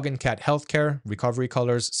it. Dog and cat healthcare, recovery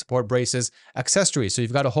collars, support braces, accessories. So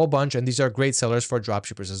you've got a whole bunch, and these are great sellers for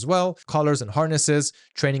dropshippers as well. Collars and harnesses,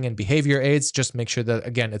 training and behavior aids. Just make sure that,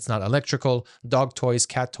 again, it's not electrical. Dog toys,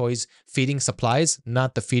 cat toys, feeding supplies,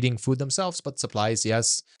 not the feeding food themselves, but supplies,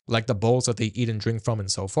 yes, like the bowls that they eat and drink from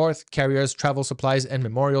and so forth. Carriers, travel supplies, and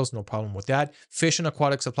memorials, no problem with that. Fish and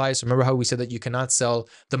aquatic supplies. Remember how we said that you cannot sell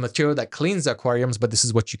the material that cleans the aquariums, but this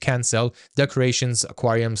is what you can sell. Decorations,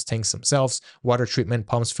 aquariums, tanks themselves, water treatment,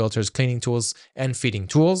 pumps, filters, cleaning tools, and feeding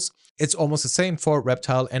tools. It's almost the same for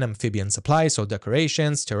reptile and amphibian supplies, so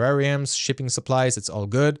decorations, terrariums, shipping supplies, it's all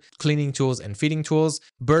good. Cleaning tools and feeding tools.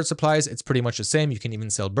 Bird supplies, it's pretty much the same. You can even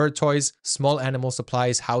sell bird toys. Small animal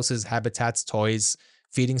supplies, houses, habitats, toys,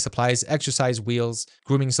 feeding supplies, exercise wheels,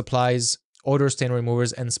 grooming supplies, odor stain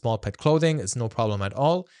removers, and small pet clothing. It's no problem at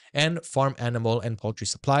all. And farm animal and poultry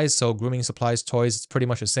supplies. So grooming supplies, toys, it's pretty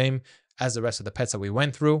much the same as the rest of the pets that we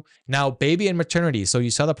went through. Now, baby and maternity. So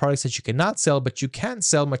you sell the products that you cannot sell, but you can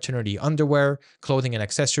sell maternity underwear, clothing and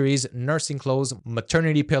accessories, nursing clothes,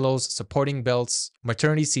 maternity pillows, supporting belts,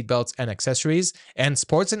 maternity seat belts, and accessories. And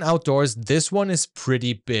sports and outdoors, this one is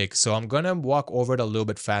pretty big. So I'm going to walk over it a little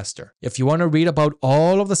bit faster. If you want to read about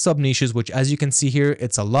all of the sub niches, which as you can see here,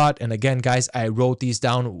 it's a lot. And again, guys, I wrote these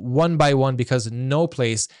down one by one because no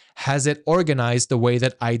place has it organized the way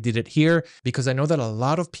that I did it here, because I know that a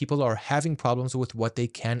lot of people are having problems with what they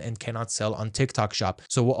can and cannot sell on TikTok Shop.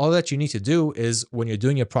 So all that you need to do is when you're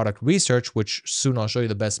doing your product research, which soon I'll show you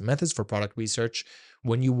the best methods for product research,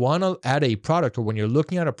 when you want to add a product or when you're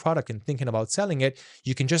looking at a product and thinking about selling it,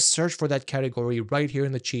 you can just search for that category right here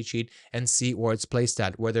in the cheat sheet and see where it's placed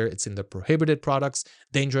at, whether it's in the prohibited products,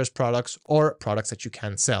 dangerous products, or products that you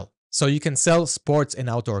can sell. So you can sell sports and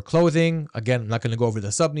outdoor clothing. Again, I'm not going to go over the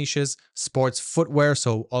sub niches. Sports footwear,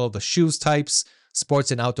 so all of the shoes types.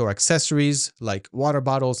 Sports and outdoor accessories like water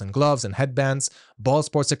bottles and gloves and headbands. Ball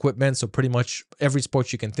sports equipment, so pretty much every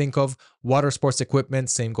sport you can think of. Water sports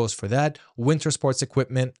equipment, same goes for that. Winter sports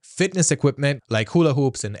equipment. Fitness equipment like hula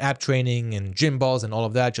hoops and ab training and gym balls and all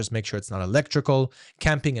of that. Just make sure it's not electrical.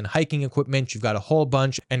 Camping and hiking equipment, you've got a whole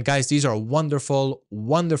bunch. And guys, these are wonderful,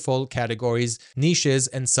 wonderful categories, niches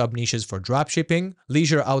and sub niches for dropshipping.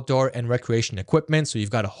 Leisure, outdoor, and recreation equipment. So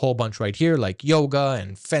you've got a whole bunch right here like yoga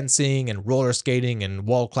and fencing and roller skating and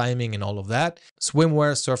wall climbing and all of that.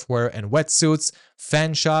 Swimwear, surfwear, and wetsuits.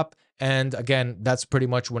 Fan shop. And again, that's pretty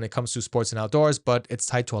much when it comes to sports and outdoors, but it's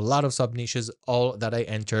tied to a lot of sub niches, all that I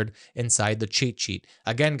entered inside the cheat sheet.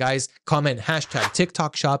 Again, guys, comment hashtag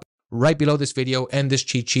TikTok Shop right below this video and this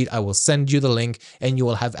cheat sheet. I will send you the link and you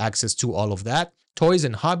will have access to all of that. Toys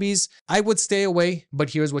and hobbies, I would stay away, but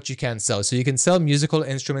here's what you can sell. So you can sell musical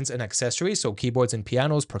instruments and accessories, so keyboards and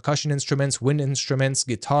pianos, percussion instruments, wind instruments,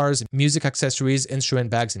 guitars, music accessories, instrument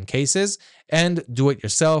bags and cases, and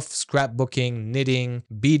do-it-yourself, scrapbooking, knitting,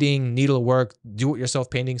 beading, needlework, do-it-yourself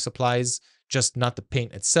painting supplies, just not the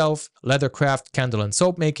paint itself, leather craft, candle and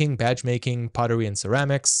soap making, badge making, pottery and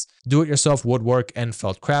ceramics, do-it-yourself woodwork and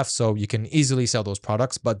felt craft. So you can easily sell those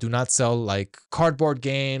products, but do not sell like cardboard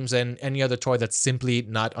games and any other toy that's simply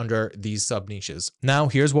not under these sub niches. Now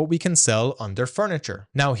here's what we can sell under furniture.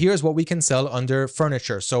 So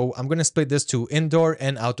I'm going to split this to indoor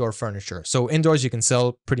and outdoor furniture. So indoors, you can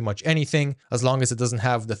sell pretty much anything as long as it doesn't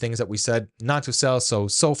have the things that we said not to sell. So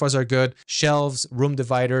sofas are good, shelves, room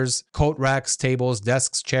dividers, coat racks, racks, tables,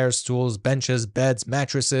 desks, chairs, stools, benches, beds,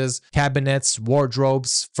 mattresses, cabinets,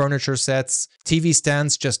 wardrobes, furniture sets, TV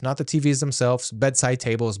stands, just not the TVs themselves, bedside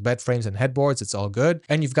tables, bed frames, and headboards. It's all good.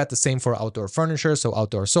 And you've got the same for outdoor furniture. So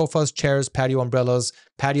outdoor sofas, chairs, patio umbrellas,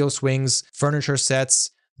 patio swings, furniture sets.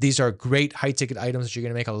 These are great high-ticket items that you're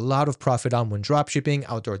going to make a lot of profit on when dropshipping: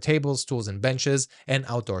 outdoor tables, stools and benches, and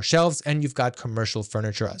outdoor shelves. And you've got commercial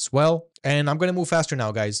furniture as well. And I'm going to move faster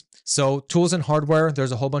now, guys. So tools and hardware,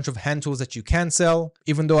 there's a whole bunch of hand tools that you can sell,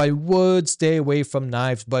 even though I would stay away from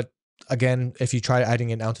knives. But again, if you try adding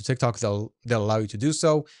it onto TikTok, they'll allow you to do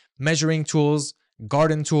so. Measuring tools,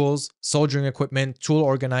 garden tools, soldering equipment, tool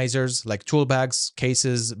organizers like tool bags,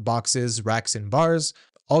 cases, boxes, racks, and bars.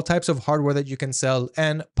 All types of hardware that you can sell,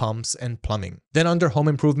 and pumps and plumbing. Then under home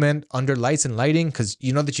improvement, under lights and lighting, because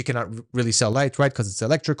you know that you cannot really sell lights, right? Because it's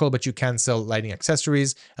electrical, but you can sell lighting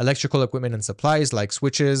accessories, electrical equipment and supplies like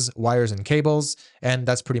switches, wires, and cables. And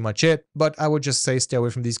that's pretty much it. But I would just say stay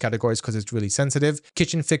away from these categories because it's really sensitive.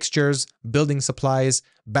 Kitchen fixtures, building supplies,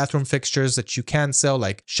 bathroom fixtures that you can sell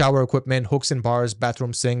like shower equipment, hooks and bars,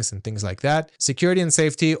 bathroom sinks, and things like that. Security and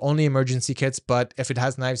safety, only emergency kits, but if it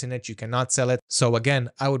has knives in it, you cannot sell it. So again,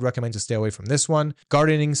 I would recommend to stay away from this one.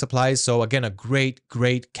 Gardening supplies, so again, a great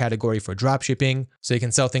category for dropshipping. So you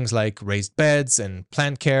can sell things like raised beds and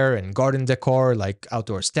plant care and garden decor like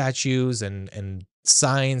outdoor statues and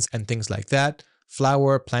signs and things like that.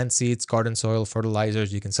 Flour, plant seeds, garden soil,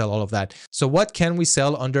 fertilizers, you can sell all of that. So what can we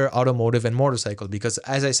sell under automotive and motorcycle? Because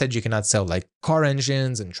as I said, you cannot sell like car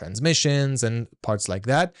engines and transmissions and parts like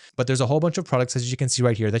that. But there's a whole bunch of products, as you can see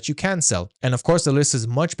right here, that you can sell. And of course, the list is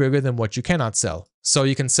much bigger than what you cannot sell. So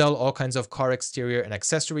you can sell all kinds of car exterior and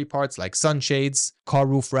accessory parts like sunshades, car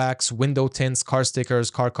roof racks, window tints, car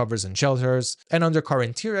stickers, car covers and shelters. And under car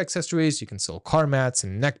interior accessories, you can sell car mats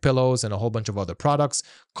and neck pillows and a whole bunch of other products,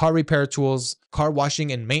 car repair tools, car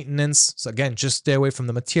washing and maintenance. So again, just stay away from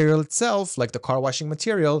the material itself, like the car washing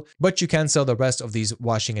material, but you can sell the rest of these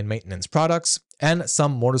washing and maintenance products, and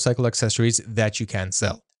some motorcycle accessories that you can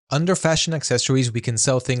sell. Under fashion accessories, we can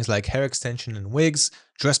sell things like hair extension and wigs,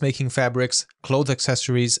 dressmaking fabrics, clothes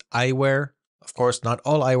accessories, eyewear. Of course, not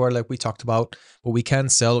all eyewear like we talked about, but we can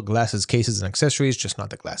sell glasses, cases, and accessories, just not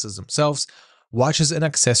the glasses themselves. Watches and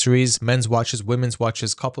accessories, men's watches, women's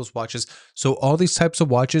watches, couples watches. So all these types of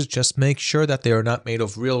watches, just make sure that they are not made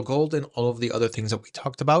of real gold and all of the other things that we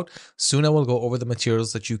talked about. Soon I will go over the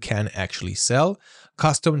materials that you can actually sell.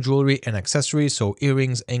 Custom jewelry and accessories, so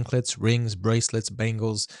earrings, anklets, rings, bracelets,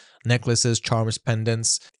 bangles, necklaces, charms,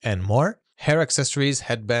 pendants, and more. Hair accessories,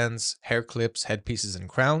 headbands, hair clips, headpieces, and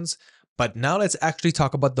crowns. But now let's actually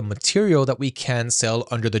talk about the material that we can sell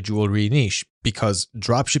under the jewelry niche, because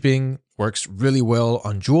dropshipping works really well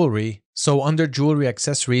on jewelry. So under jewelry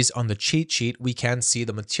accessories on the cheat sheet, we can see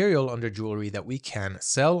the material under jewelry that we can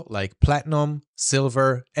sell, like platinum,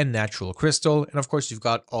 silver, and natural crystal. And of course, you've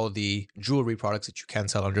got all the jewelry products that you can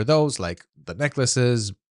sell under those, like the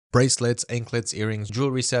necklaces, bracelets, anklets, earrings,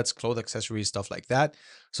 jewelry sets, clothes, accessories, stuff like that.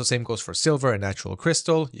 So same goes for silver and natural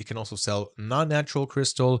crystal. You can also sell non-natural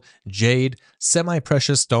crystal, jade,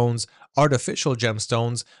 semi-precious stones, artificial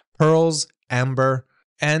gemstones, pearls, amber,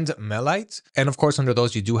 and melite. And of course, under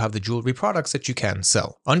those, you do have the jewelry products that you can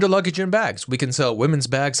sell. Under luggage and bags, we can sell women's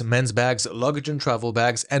bags, men's bags, luggage and travel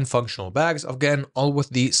bags, and functional bags. Again, all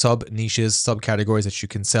with the sub-niches, subcategories that you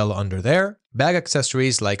can sell under there. Bag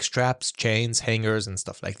accessories like straps, chains, hangers, and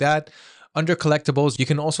stuff like that. Under collectibles, you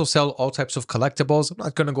can also sell all types of collectibles. I'm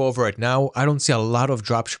not going to go over it now. I don't see a lot of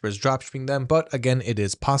dropshippers dropshipping them, but again, it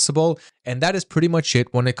is possible. And that is pretty much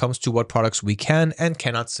it when it comes to what products we can and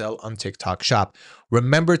cannot sell on TikTok Shop.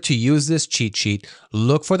 Remember to use this cheat sheet.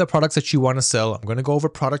 Look for the products that you want to sell. I'm going to go over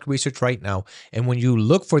product research right now. And when you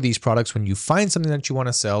look for these products, when you find something that you want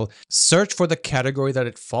to sell, search for the category that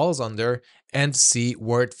it falls under and see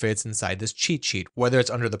where it fits inside this cheat sheet, whether it's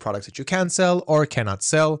under the products that you can sell or cannot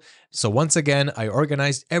sell. So once again, I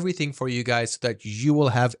organized everything for you guys so that you will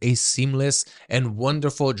have a seamless and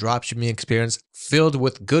wonderful dropshipping experience filled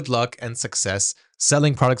with good luck and success,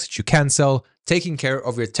 selling products that you can sell, taking care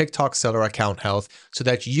of your TikTok seller account health so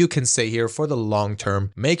that you can stay here for the long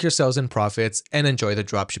term, make your sales and profits, and enjoy the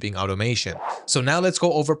dropshipping automation. So now let's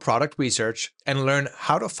go over product research and learn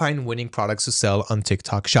how to find winning products to sell on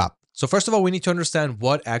TikTok Shop. So first of all, we need to understand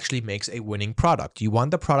what actually makes a winning product. You want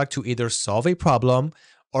the product to either solve a problem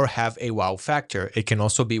or have a wow factor. It can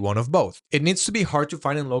also be one of both. It needs to be hard to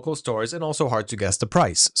find in local stores and also hard to guess the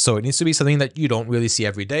price. So it needs to be something that you don't really see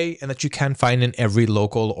every day and that you can find in every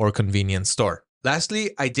local or convenience store.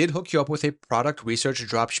 Lastly, I did hook you up with a product research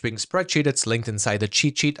dropshipping spreadsheet. It's linked inside the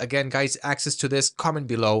cheat sheet. Again, guys, access to this, comment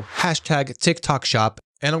below, hashtag TikTok Shop,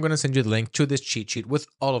 And I'm going to send you the link to this cheat sheet with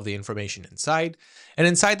all of the information inside. And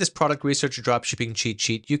inside this product research dropshipping cheat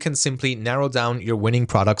sheet, you can simply narrow down your winning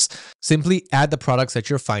products. Simply add the products that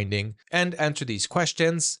you're finding and answer these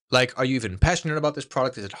questions. Like, are you even passionate about this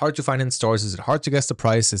product? Is it hard to find in stores? Is it hard to guess the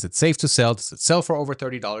price? Is it safe to sell? Does it sell for over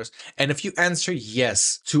 $30? And if you answer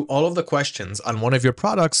yes to all of the questions on one of your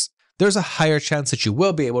products, there's a higher chance that you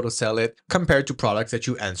will be able to sell it compared to products that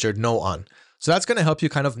you answered no on. So that's going to help you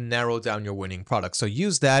kind of narrow down your winning product. So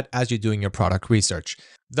use that as you're doing your product research.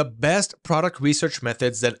 The best product research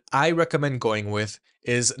methods that I recommend going with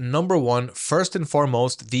is number one, first and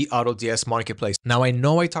foremost, the AutoDS marketplace. Now, I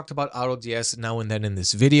know I talked about AutoDS now and then in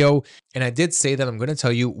this video, and I did say that I'm going to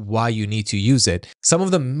tell you why you need to use it. Some of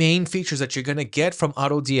the main features that you're going to get from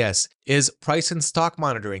AutoDS is price and stock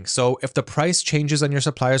monitoring. So if the price changes on your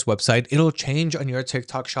supplier's website, it'll change on your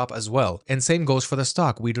TikTok shop as well. And same goes for the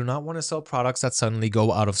stock. We do not want to sell products that suddenly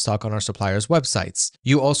go out of stock on our supplier's websites.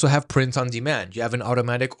 You also have print on demand. You have an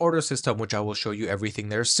automatic order system, which I will show you everything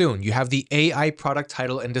there soon. You have the AI product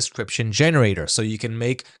title and description generator, so you can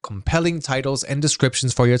make compelling titles and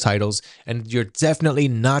descriptions for your titles, and you're definitely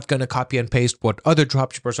not going to copy and paste what other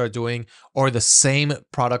dropshippers are doing or the same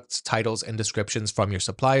product titles and descriptions from your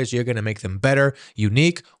suppliers. You're going to make them better,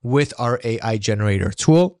 unique with our AI generator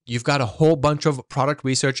tool. You've got a whole bunch of product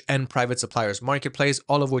research and private suppliers marketplace,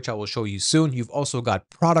 all of which I will show you soon. You've also got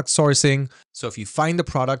product sourcing. So if you find the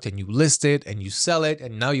product and you list it and you sell it,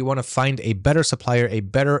 and now you want to find a better supplier, a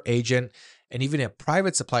better agent, and even a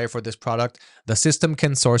private supplier for this product, the system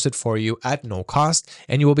can source it for you at no cost,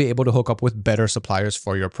 and you will be able to hook up with better suppliers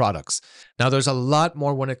for your products. Now, there's a lot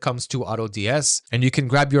more when it comes to AutoDS, and you can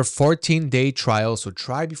grab your 14-day trial. So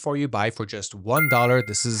try before you buy for just $1.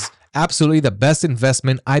 This is absolutely the best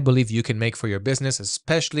investment I believe you can make for your business,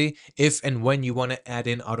 especially if and when you want to add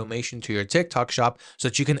in automation to your TikTok shop so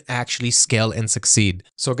that you can actually scale and succeed.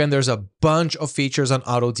 So again, there's a bunch of features on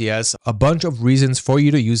AutoDS, a bunch of reasons for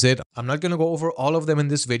you to use it. I'm not going to go over all of them in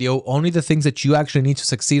this video, only the things that you actually need to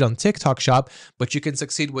succeed on TikTok shop, but you can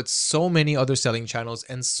succeed with so many other selling channels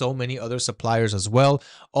and so many other suppliers as well,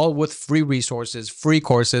 all with free resources, free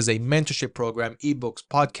courses, a mentorship program, ebooks,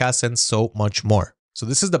 podcasts, and so much more. So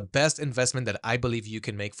this is the best investment that I believe you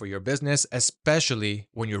can make for your business, especially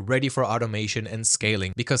when you're ready for automation and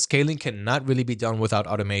scaling, because scaling cannot really be done without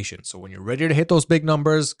automation. So when you're ready to hit those big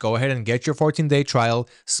numbers, go ahead and get your 14-day trial,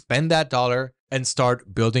 spend that dollar, and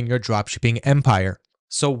start building your dropshipping empire.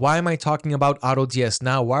 So why am I talking about AutoDS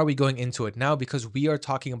now? Why are we going into it now? Because we are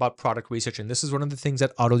talking about product research, and this is one of the things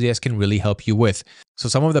that AutoDS can really help you with. So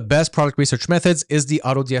some of the best product research methods is the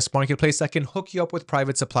AutoDS marketplace that can hook you up with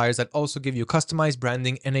private suppliers that also give you customized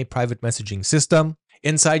branding and a private messaging system.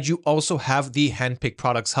 Inside, you also have the Handpicked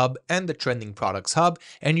Products Hub and the Trending Products Hub,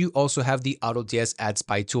 and you also have the AutoDS Ad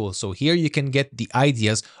Spy tool. So here you can get the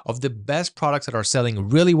ideas of the best products that are selling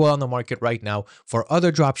really well on the market right now for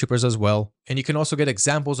other dropshippers as well. And you can also get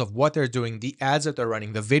examples of what they're doing, the ads that they're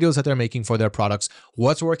running, the videos that they're making for their products,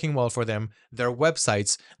 what's working well for them, their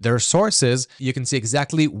websites, their sources. You can see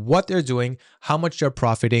exactly what they're doing, how much they're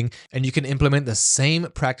profiting, and you can implement the same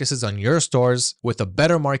practices on your stores with a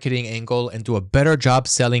better marketing angle and do a better job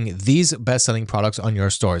selling these best-selling products on your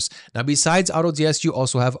stores. Now, besides AutoDS, you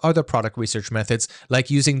also have other product research methods like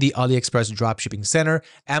using the AliExpress Dropshipping Center,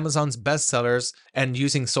 Amazon's bestsellers, and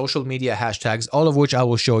using social media hashtags, all of which I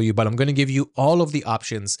will show you, but I'm going to give you all of the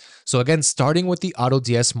options. So again, starting with the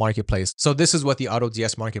AutoDS marketplace. So this is what the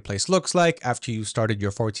AutoDS marketplace looks like after you started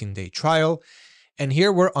your 14-day trial. And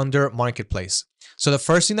here we're under marketplace. So the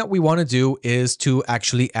first thing that we want to do is to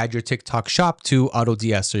actually add your TikTok shop to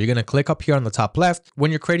AutoDS. So you're going to click up here on the top left. When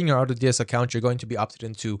you're creating your AutoDS account, you're going to be opted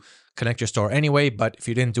in to connect your store anyway, but if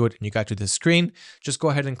you didn't do it and you got to this screen, just go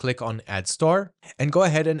ahead and click on Add Store and go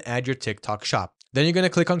ahead and add your TikTok shop. Then you're going to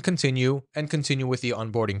click on continue and continue with the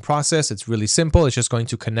onboarding process. It's really simple. It's just going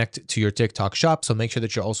to connect to your TikTok shop. So make sure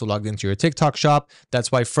that you're also logged into your TikTok shop.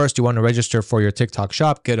 That's why first you want to register for your TikTok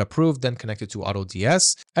shop, get approved, then connect it to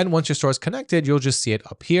AutoDS. And once your store is connected, you'll just see it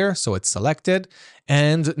up here. So it's selected.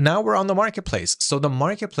 And now we're on the marketplace. So the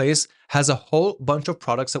marketplace has a whole bunch of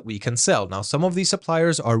products that we can sell. Now, some of these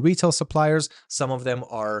suppliers are retail suppliers. Some of them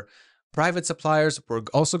are private suppliers. We're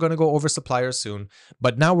also going to go over suppliers soon,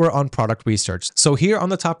 but now we're on product research. So here on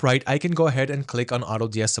the top right, I can go ahead and click on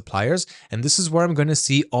AutoDS suppliers. And this is where I'm going to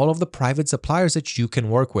see all of the private suppliers that you can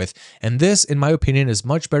work with. And this, in my opinion, is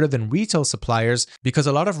much better than retail suppliers because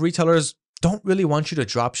a lot of retailers don't really want you to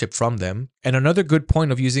dropship from them. And another good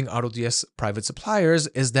point of using AutoDS private suppliers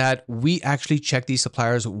is that we actually check these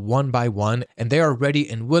suppliers one by one, and they are ready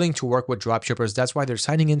and willing to work with dropshippers. That's why they're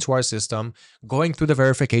signing into our system, going through the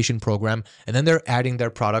verification program, and then they're adding their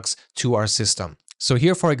products to our system. So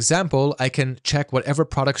here, for example, I can check whatever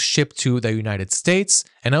products ship to the United States.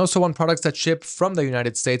 And I also want products that ship from the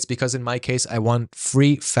United States because in my case, I want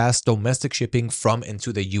free, fast domestic shipping from and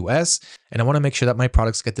to the US. And I want to make sure that my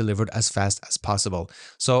products get delivered as fast as possible.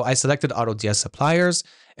 So I selected AutoDS suppliers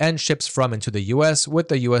and ships from and to the US with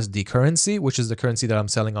the USD currency, which is the currency that I'm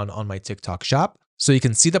selling on my TikTok shop. So you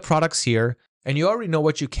can see the products here. And you already know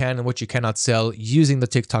what you can and what you cannot sell using the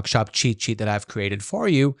TikTok shop cheat sheet that I've created for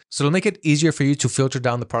you. So it'll make it easier for you to filter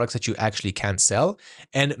down the products that you actually can sell.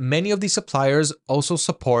 And many of these suppliers also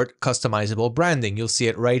support customizable branding. You'll see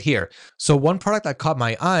it right here. So one product that caught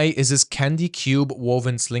my eye is this candy cube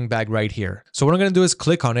woven sling bag right here. So what I'm going to do is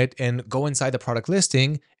click on it and go inside the product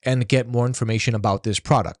listing and get more information about this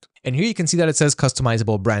product. And here you can see that it says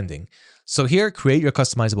customizable branding. So here, create your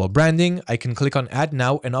customizable branding. I can click on add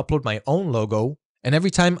now and upload my own logo. And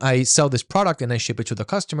every time I sell this product and I ship it to the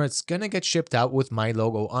customer, it's going to get shipped out with my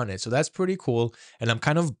logo on it. So that's pretty cool. And I'm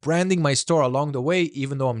kind of branding my store along the way,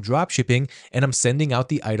 even though I'm drop shipping and I'm sending out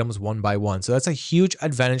the items one by one. So that's a huge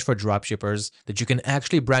advantage for drop shippers that you can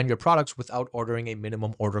actually brand your products without ordering a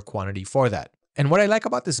minimum order quantity for that. And what I like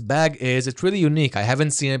about this bag is it's really unique. I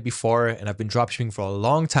haven't seen it before and I've been dropshipping for a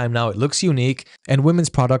long time now. It looks unique and women's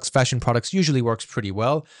products, fashion products usually works pretty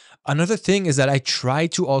well. Another thing is that I try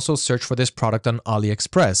to also search for this product on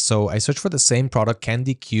AliExpress. So I searched for the same product,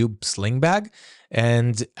 Candy Cube Sling Bag.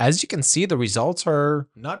 And as you can see, the results are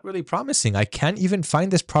not really promising. I can't even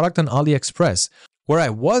find this product on AliExpress. Where I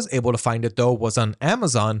was able to find it though was on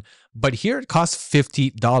Amazon, but here it costs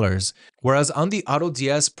 $50. Whereas on the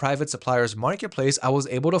AutoDS private suppliers marketplace, I was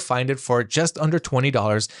able to find it for just under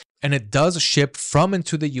 $20. And it does ship from and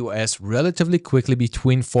to the US relatively quickly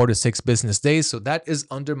between 4 to 6 business days. So that is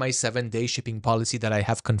under my 7-day shipping policy that I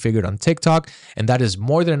have configured on TikTok. And that is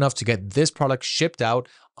more than enough to get this product shipped out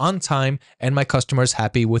on time and my customers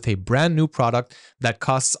happy with a brand new product that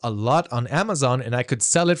costs a lot on Amazon, and I could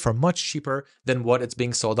sell it for much cheaper than what it's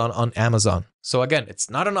being sold on Amazon. So again, it's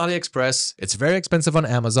not on AliExpress, it's very expensive on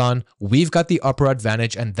Amazon. We've got the upper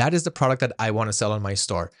advantage, and that is the product that I want to sell on my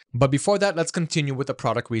store. But before that, let's continue with the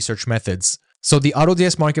product research methods. So the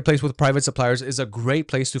AutoDS marketplace with private suppliers is a great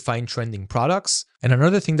place to find trending products. And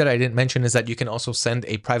another thing that I didn't mention is that you can also send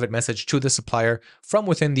a private message to the supplier from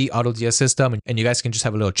within the AutoDS system. And you guys can just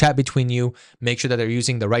have a little chat between you, make sure that they're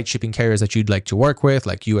using the right shipping carriers that you'd like to work with,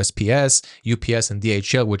 like USPS, UPS, and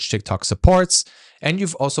DHL, which TikTok supports. And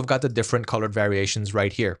you've also got the different colored variations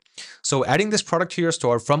right here. So adding this product to your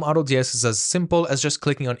store from AutoDS is as simple as just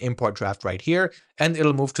clicking on import draft right here, and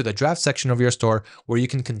it'll move to the draft section of your store where you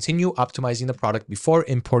can continue optimizing the product before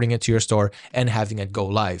importing it to your store and having it go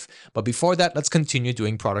live. But before that, let's continue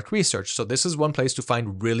doing product research. So this is one place to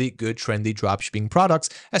find really good trendy dropshipping products,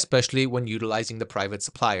 especially when utilizing the private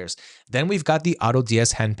suppliers. Then we've got the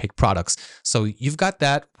AutoDS handpicked products. So you've got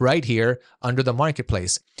that right here under the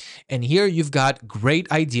marketplace. And here you've got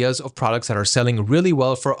great ideas of products that are selling really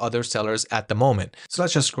well for other sellers at the moment. So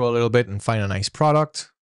let's just scroll a little bit and find a nice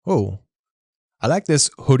product. Oh, I like this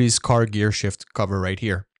hoodies car gear shift cover right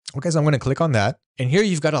here. Okay, so I'm going to click on that. And here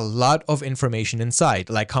you've got a lot of information inside,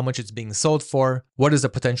 like how much it's being sold for, what is the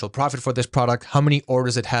potential profit for this product, how many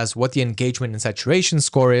orders it has, what the engagement and saturation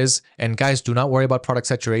score is. And guys, do not worry about product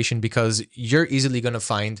saturation because you're easily going to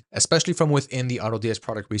find, especially from within the AutoDS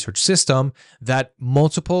product research system, that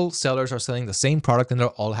multiple sellers are selling the same product and they're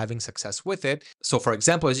all having success with it. So for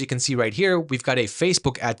example, as you can see right here, we've got a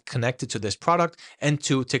Facebook ad connected to this product and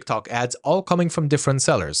 2 TikTok ads, all coming from different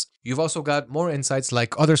sellers. You've also got more insights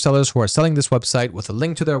like other sellers who are selling this website with a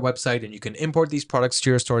link to their website, and you can import these products to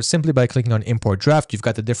your store simply by clicking on import draft. You've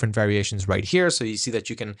got the different variations right here. So you see that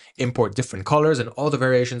you can import different colors and all the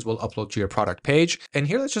variations will upload to your product page. And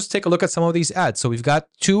here, let's just take a look at some of these ads. So we've got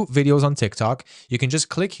 2 videos on TikTok. You can just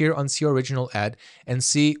click here on see original ad and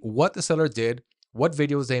see what the seller did, what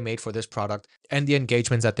videos they made for this product, and the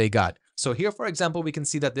engagements that they got. So here, for example, we can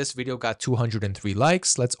see that this video got 203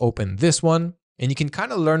 likes. Let's open this one. And you can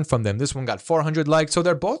kind of learn from them. This one got 400 likes. So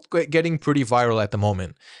they're both getting pretty viral at the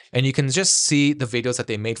moment. And you can just see the videos that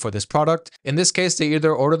they made for this product. In this case, they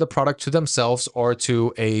either order the product to themselves or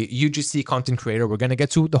to a UGC content creator. We're going to get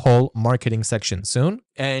to the whole marketing section soon.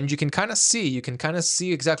 And you can kind of see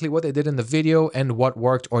exactly what they did in the video and what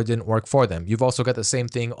worked or didn't work for them. You've also got the same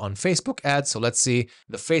thing on Facebook ads. So let's see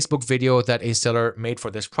the Facebook video that a seller made for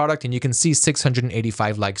this product. And you can see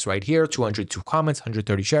 685 likes right here, 202 comments,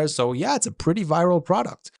 130 shares. So yeah, it's a pretty viral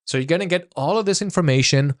product. So you're going to get all of this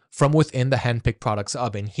information from within the handpicked products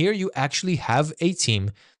hub. And here you actually have a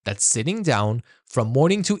team that's sitting down from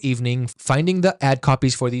morning to evening, finding the ad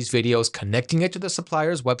copies for these videos, connecting it to the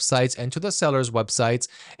suppliers' websites and to the sellers' websites,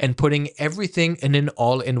 and putting everything in an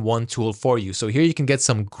all-in-one tool for you. So here you can get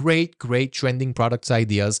some great trending products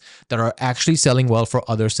ideas that are actually selling well for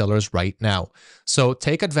other sellers right now. So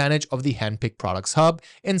take advantage of the Handpicked Products Hub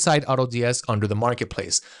inside AutoDS under the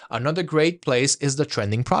Marketplace. Another great place is the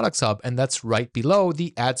Trending Products Hub, and that's right below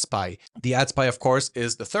the Ad Spy. The Ad Spy, of course,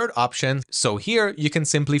 is the third option. So here you can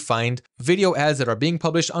simply find video ads that are being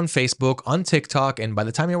published on Facebook, on TikTok, and by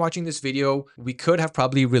the time you're watching this video, we could have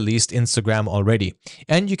probably released Instagram already.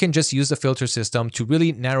 And you can just use the filter system to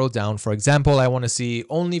really narrow down. For example, I want to see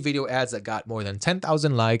only video ads that got more than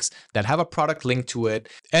 10,000 likes, that have a product link to it.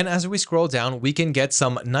 And as we scroll down, we can get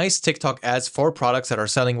some nice TikTok ads for products that are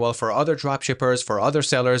selling well for other dropshippers, for other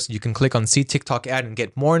sellers. You can click on see TikTok ad and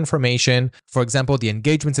get more information. For example, the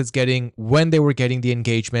engagements it's getting, when they were getting the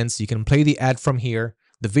engagements. You can play the ad from here,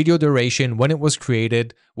 the video duration, when it was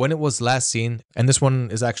created, when it was last seen. And this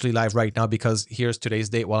one is actually live right now because here's today's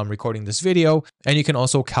date while I'm recording this video. And you can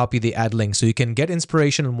also copy the ad link so you can get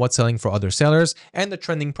inspiration on what's selling for other sellers, and the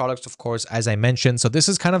trending products, of course, as I mentioned. So this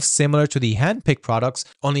is kind of similar to the handpicked products,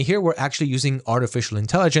 only here we're actually using artificial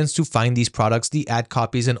intelligence to find these products, the ad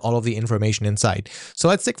copies, and all of the information inside. So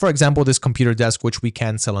let's take, for example, this computer desk, which we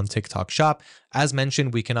can sell on TikTok Shop. As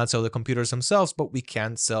mentioned, we cannot sell the computers themselves, but we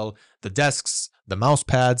can sell the desks, the mouse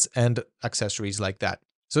pads, and accessories like that.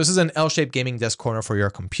 So this is an L-shaped gaming desk corner for your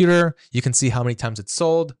computer. You can see how many times it's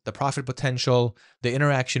sold, the profit potential, the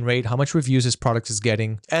interaction rate, how much reviews this product is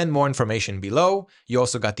getting, and more information below. You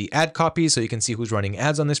also got the ad copy, so you can see who's running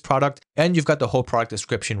ads on this product, and you've got the whole product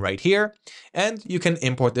description right here. And you can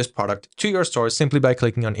import this product to your store simply by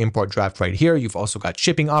clicking on import draft right here. You've also got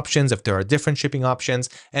shipping options, if there are different shipping options,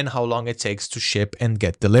 and how long it takes to ship and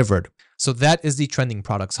get delivered. So that is the Trending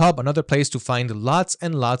Products Hub, another place to find lots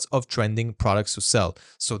and lots of trending products to sell.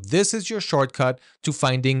 So this is your shortcut to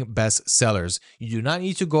finding best sellers. You do not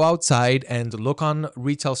need to go outside and look on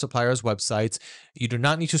retail suppliers' websites. You do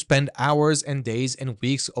not need to spend hours and days and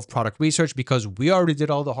weeks of product research because we already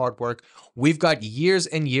did all the hard work. We've got years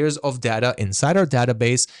and years of data inside our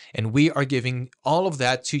database, and we are giving all of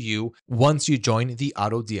that to you once you join the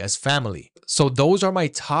AutoDS family. So those are my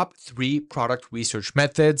top 3 product research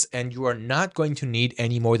methods, and you are not going to need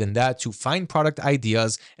any more than that to find product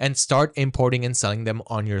ideas and start importing and selling them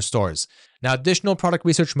on your stores. Now, additional product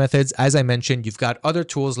research methods, as I mentioned, you've got other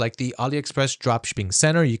tools like the AliExpress Dropshipping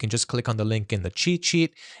Center. You can just click on the link in the cheat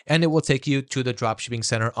sheet and it will take you to the Dropshipping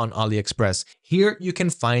Center on AliExpress. Here you can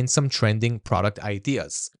find some trending product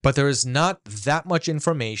ideas, but there is not that much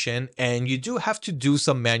information and you do have to do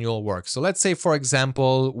some manual work. So let's say, for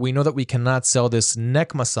example, we know that we cannot sell this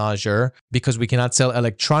neck massager because we cannot sell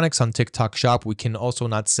electronics on TikTok Shop. We can also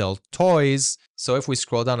not sell toys. So if we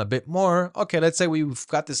scroll down a bit more, okay, let's say we've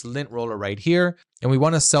got this lint roller right here and we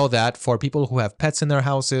want to sell that for people who have pets in their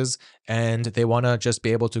houses and they want to just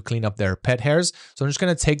be able to clean up their pet hairs. So I'm just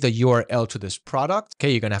going to take the URL to this product. Okay,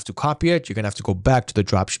 you're going to have to copy it. You're going to have to go back to the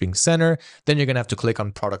Dropshipping Center. Then you're going to have to click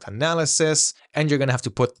on product analysis and you're going to have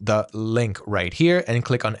to put the link right here and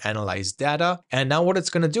click on analyze data. And now what it's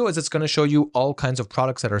going to do is it's going to show you all kinds of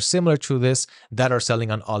products that are similar to this that are selling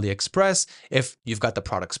on AliExpress. If you've got the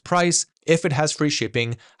product's price, if it has free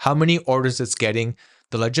shipping, how many orders it's getting,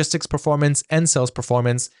 the logistics performance and sales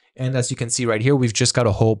performance. And as you can see right here, we've just got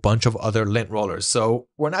a whole bunch of other lint rollers. So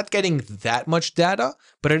we're not getting that much data,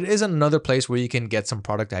 but it is another place where you can get some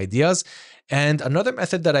product ideas. And another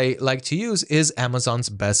method that I like to use is Amazon's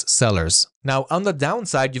best sellers. Now, on the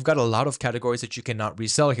downside, you've got a lot of categories that you cannot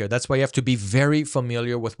resell here. That's why you have to be very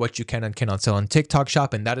familiar with what you can and cannot sell on TikTok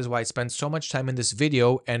Shop. And that is why I spent so much time in this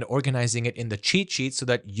video and organizing it in the cheat sheet so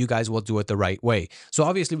that you guys will do it the right way. So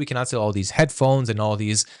obviously we cannot sell all these headphones and all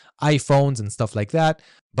these iPhones and stuff like that.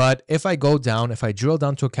 But if I go down, if I drill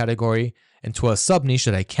down to a category and to a sub niche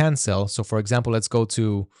that I can sell. So for example, let's go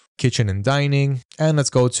to kitchen and dining and let's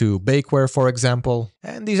go to bakeware, for example.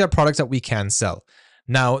 And these are products that we can sell.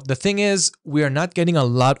 Now, the thing is, we are not getting a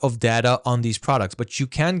lot of data on these products, but you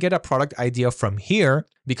can get a product idea from here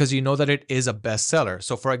because you know that it is a bestseller.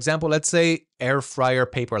 So for example, let's say air fryer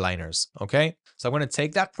paper liners, okay? So I'm going to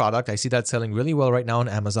take that product. I see that selling really well right now on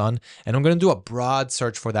Amazon, and I'm going to do a broad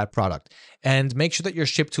search for that product and make sure that your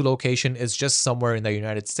ship to location is just somewhere in the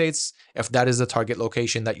United States, if that is the target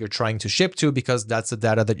location that you're trying to ship to, because that's the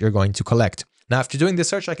data that you're going to collect. Now, after doing this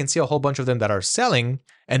search, I can see a whole bunch of them that are selling.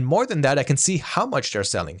 And more than that, I can see how much they're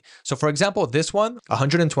selling. So for example, this one,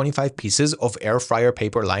 125 pieces of air fryer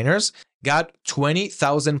paper liners, got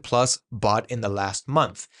 20,000 plus bought in the last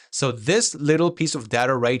month. So this little piece of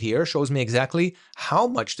data right here shows me exactly how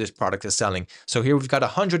much this product is selling. So here we've got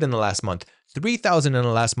 100 in the last month, 3,000 in the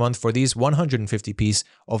last month for these 150 piece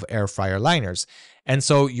of air fryer liners. And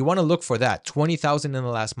so you want to look for that 20,000 in the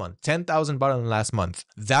last month, 10,000 bought in the last month.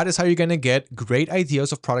 That is how you're going to get great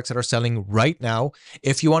ideas of products that are selling right now.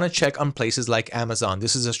 If you want to check on places like Amazon,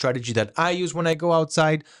 this is a strategy that I use when I go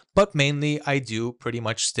outside, but mainly I do pretty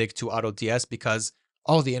much stick to AutoDS because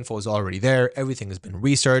all the info is already there. Everything has been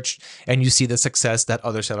researched and you see the success that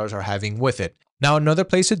other sellers are having with it. Now, another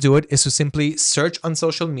place to do it is to simply search on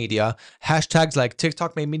social media, hashtags like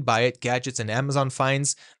TikTok made me buy it, gadgets, and Amazon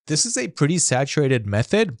finds. This is a pretty saturated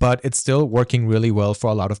method, but it's still working really well for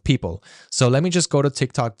a lot of people. So let me just go to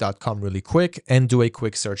TikTok.com really quick and do a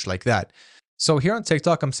quick search like that. So here on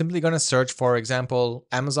TikTok, I'm simply going to search, for example,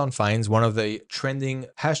 Amazon finds, one of the trending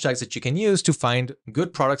hashtags that you can use to find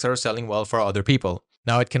good products that are selling well for other people.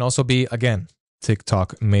 Now, it can also be, again,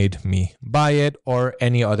 TikTok made me buy it, or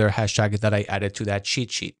any other hashtag that I added to that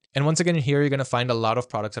cheat sheet. And once again, here you're going to find a lot of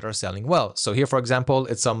products that are selling well. So here, for example,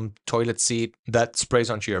 it's some toilet seat that sprays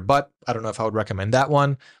onto your butt. I don't know if I would recommend that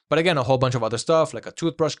one. But again, a whole bunch of other stuff like a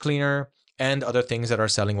toothbrush cleaner and other things that are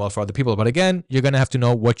selling well for other people. But again, you're going to have to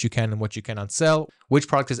know what you can and what you cannot sell, which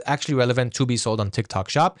product is actually relevant to be sold on TikTok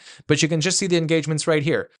Shop. But you can just see the engagements right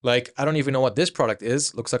here. Like, I don't even know what this product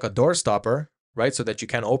is. Looks like a door stopper, right? So that you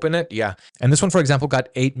can open it. Yeah. And this one, for example, got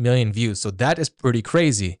 8 million views. So that is pretty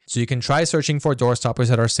crazy. So you can try searching for door stoppers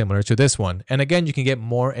that are similar to this one. And again, you can get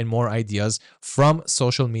more and more ideas from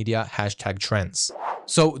social media hashtag trends.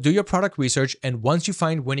 So do your product research. And once you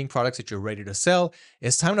find winning products that you're ready to sell,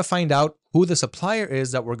 it's time to find out who the supplier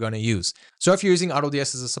is that we're going to use. So if you're using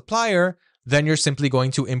AutoDS as a supplier, then you're simply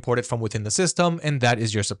going to import it from within the system, and that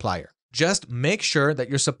is your supplier. Just make sure that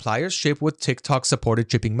your suppliers ship with TikTok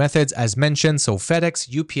supported shipping methods as mentioned. So FedEx,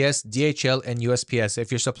 UPS, DHL, and USPS.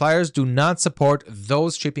 If your suppliers do not support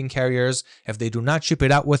those shipping carriers, if they do not ship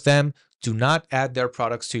it out with them, do not add their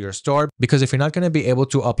products to your store, because if you're not going to be able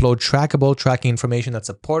to upload trackable tracking information that's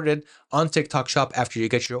supported on TikTok Shop after you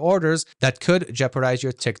get your orders, that could jeopardize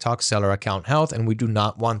your TikTok seller account health, and we do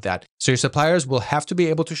not want that. So your suppliers will have to be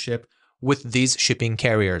able to ship with these shipping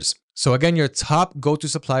carriers. So again, your top go-to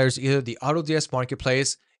suppliers, either the AutoDS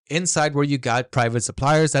marketplace, inside where you got private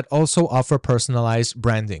suppliers that also offer personalized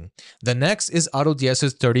branding. The next is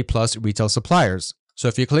AutoDS's 30 plus retail suppliers. So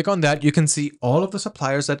if you click on that, you can see all of the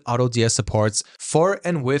suppliers that AutoDS supports for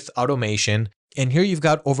and with automation. And here you've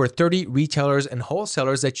got over 30 retailers and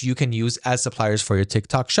wholesalers that you can use as suppliers for your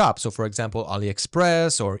TikTok shop. So for example,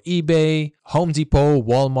 AliExpress or eBay, Home Depot,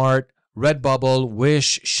 Walmart, Redbubble,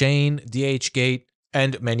 Wish, Shein, DHgate,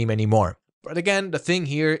 and many, many more. But again, the thing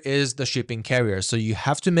here is the shipping carrier. So you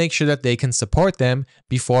have to make sure that they can support them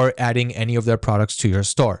before adding any of their products to your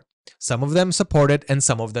store. Some of them support it and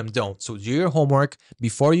some of them don't. So do your homework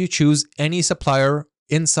before you choose any supplier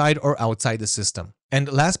inside or outside the system.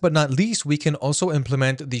 And last but not least, we can also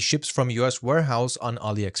implement the ships from US warehouse on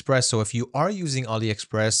AliExpress. So if you are using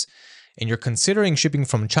AliExpress and you're considering shipping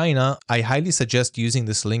from China, I highly suggest using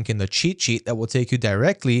this link in the cheat sheet that will take you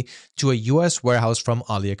directly to a US warehouse from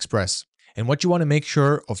AliExpress. And what you want to make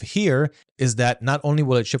sure of here is that not only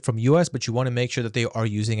will it ship from US, but you want to make sure that they are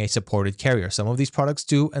using a supported carrier. Some of these products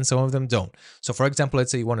do and some of them don't. So for example, let's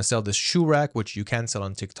say you want to sell this shoe rack, which you can sell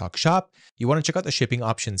on TikTok Shop. You want to check out the shipping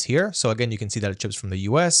options here. So again, you can see that it ships from the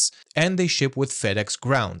US and they ship with FedEx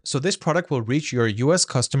Ground. So this product will reach your US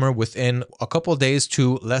customer within a couple days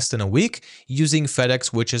to less than a week using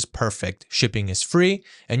FedEx, which is perfect. Shipping is free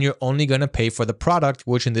and you're only going to pay for the product,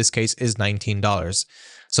 which in this case is $19.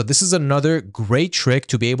 So this is another great trick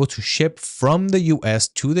to be able to ship from the US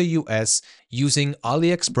to the US using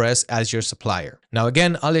AliExpress as your supplier. Now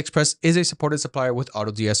again, AliExpress is a supported supplier with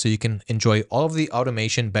AutoDS, so you can enjoy all of the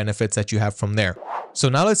automation benefits that you have from there. So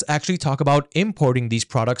now let's actually talk about importing these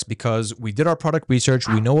products, because we did our product research.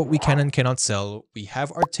 We know what we can and cannot sell. We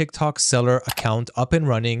have our TikTok seller account up and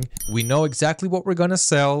running. We know exactly what we're going to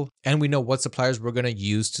sell and we know what suppliers we're going to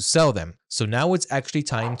use to sell them. So now it's actually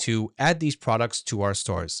time to add these products to our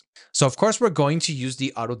stores. So of course, we're going to use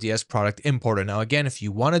the AutoDS product importer. Now again, if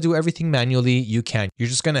you want to do everything manually, you can. You're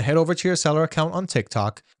just going to head over to your seller account on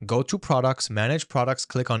TikTok, go to products, manage products,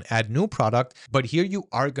 click on add new product. But here you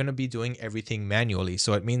are going to be doing everything manually.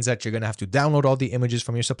 So it means that you're going to have to download all the images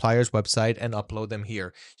from your supplier's website and upload them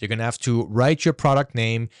here. You're going to have to write your product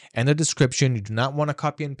name and the description. You do not want to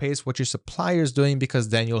copy and paste what your supplier is doing, because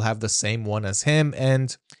then you'll have the same one as him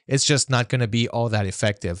and it's just not going to be all that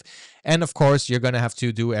effective. And of course, you're going to have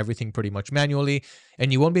to do everything pretty much manually,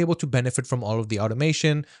 and you won't be able to benefit from all of the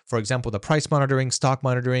automation. For example, the price monitoring, stock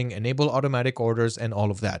monitoring, enable automatic orders, and all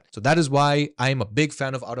of that. So that is why I'm a big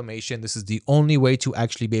fan of automation. This is the only way to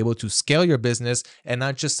actually be able to scale your business and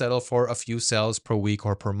not just settle for a few sales per week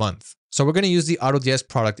or per month. So we're going to use the AutoDS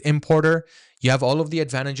product importer. You have all of the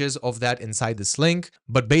advantages of that inside this link,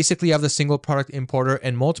 but basically you have the single product importer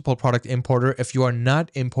and multiple product importer if you are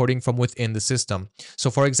not importing from within the system.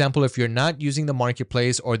 So for example, if you're not using the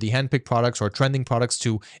marketplace or the handpicked products or trending products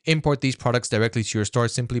to import these products directly to your store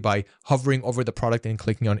simply by hovering over the product and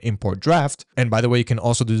clicking on import draft. And by the way, you can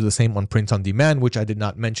also do the same on print on demand, which I did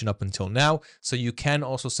not mention up until now. So you can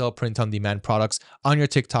also sell print on demand products on your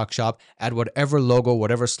TikTok shop, add whatever logo,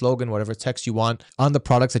 whatever slogan, whatever text you want on the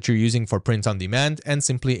products that you're using for print on demand, and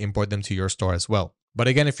simply import them to your store as well. But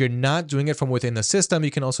again, if you're not doing it from within the system,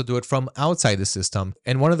 you can also do it from outside the system.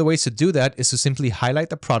 And one of the ways to do that is to simply highlight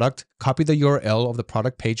the product, copy the URL of the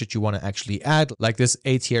product page that you want to actually add, like this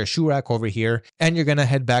A-tier shoe rack over here, and you're going to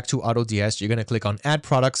head back to AutoDS. You're going to click on add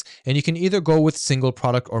products, and you can either go with single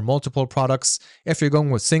product or multiple products. If you're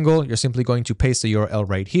going with single, you're simply going to paste the URL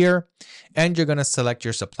right here, and you're going to select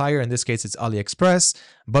your supplier. In this case, it's AliExpress,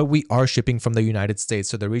 but we are shipping from the United States.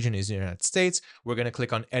 So the region is the United States. We're going to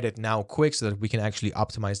click on edit now quick so that we can actually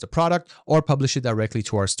optimize the product or publish it directly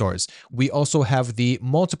to our stores. We also have the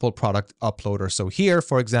multiple product uploader. So here,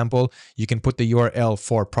 for example, you can put the URL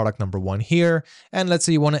for product number 1 here. And let's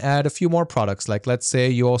say you want to add a few more products. Like let's say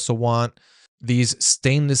you also want these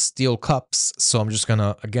stainless steel cups. So I'm just going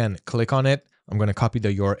to, again, click on it. I'm going to copy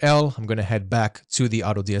the URL. I'm going to head back to the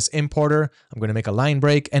AutoDS importer. I'm going to make a line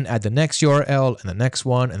break and add the next URL and the next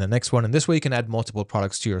one and the next one. And this way you can add multiple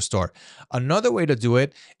products to your store. Another way to do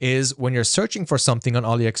it is when you're searching for something on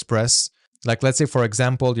AliExpress, like let's say, for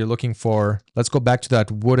example, you're looking for, let's go back to that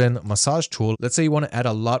wooden massage tool. Let's say you want to add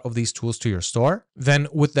a lot of these tools to your store. Then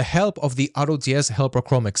with the help of the AutoDS Helper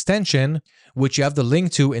Chrome extension, which you have the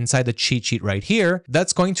link to inside the cheat sheet right here,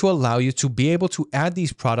 that's going to allow you to be able to add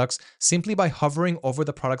these products simply by hovering over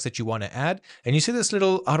the products that you want to add. And you see this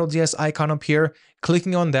little AutoDS icon up here?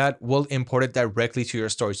 Clicking on that will import it directly to your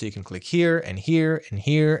store. So you can click here and here and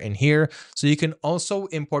here and here. So you can also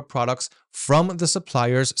import products from the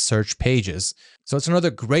supplier's search pages. So it's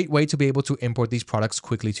another great way to be able to import these products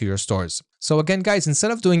quickly to your stores. So again, guys,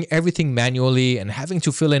 instead of doing everything manually and having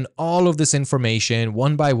to fill in all of this information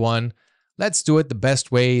one by one, let's do it the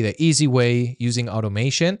best way, the easy way, using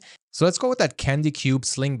automation. So let's go with that candy cube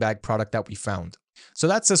sling bag product that we found. So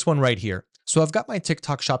that's this one right here. So I've got my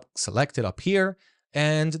TikTok shop selected up here,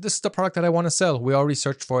 and this is the product that I want to sell. We already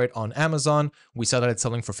searched for it on Amazon. We saw that it's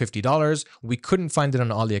selling for $50. We couldn't find it on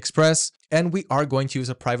AliExpress, and we are going to use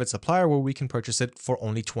a private supplier where we can purchase it for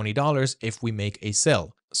only $20 if we make a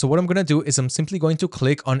sale. So what I'm going to do is I'm simply going to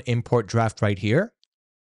click on import draft right here.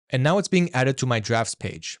 And now it's being added to my drafts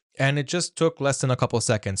page. And it just took less than a couple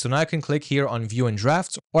seconds. So now I can click here on view and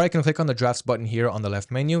drafts, or I can click on the drafts button here on the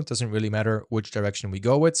left menu. It doesn't really matter which direction we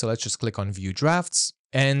go with. So let's just click on view drafts.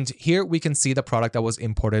 And here we can see the product that was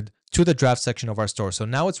imported to the draft section of our store. So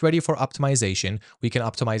now it's ready for optimization. We can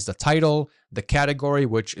optimize the title, the category,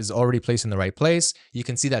 which is already placed in the right place. You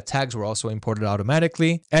can see that tags were also imported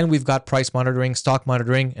automatically. And we've got price monitoring, stock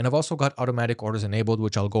monitoring, and I've also got automatic orders enabled,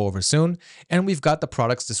 which I'll go over soon. And we've got the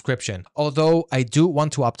product's description. Although I do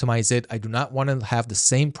want to optimize it, I do not want to have the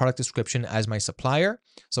same product description as my supplier.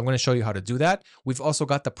 So I'm going to show you how to do that. We've also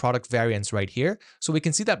got the product variants right here. So we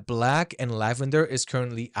can see that black and lavender is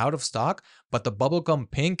currently out of stock, but the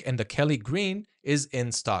bubblegum pink and the Kelly green is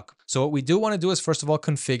in stock. So what we do want to do is first of all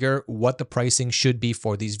configure what the pricing should be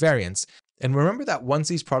for these variants. And remember that once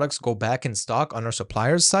these products go back in stock on our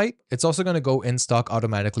supplier's site, it's also going to go in stock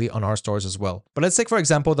automatically on our stores as well. But let's take, for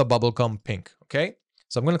example, the bubblegum pink, okay?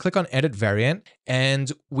 So I'm going to click on edit variant,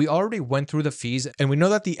 and we already went through the fees, and we know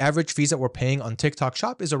that the average fees that we're paying on TikTok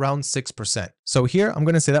shop is around 6%. So here I'm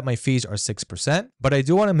going to say that my fees are 6%, but I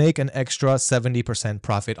do want to make an extra 70%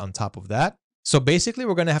 profit on top of that. So basically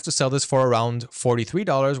we're going to have to sell this for around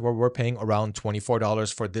 $43, where we're paying around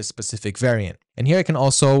 $24 for this specific variant. And here I can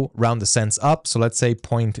also round the cents up. So let's say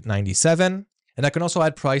 0.97. And I can also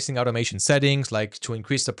add pricing automation settings, like to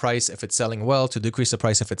increase the price if it's selling well, to decrease the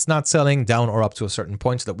price if it's not selling, down or up to a certain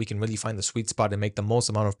point, so that we can really find the sweet spot and make the most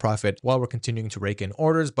amount of profit while we're continuing to rake in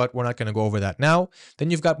orders, but we're not going to go over that now. Then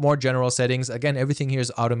you've got more general settings. Again, everything here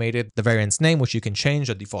is automated. The variant's name, which you can change,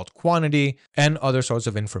 the default quantity, and other sorts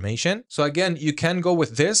of information. So again, you can go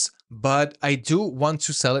with this, but I do want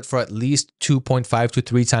to sell it for at least 2.5 to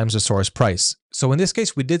 3 times the source price. So in this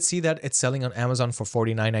case, we did see that it's selling on Amazon for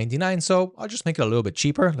 $49.99, so I'll just make it a little bit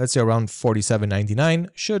cheaper. Let's say around $47.99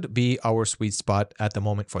 should be our sweet spot at the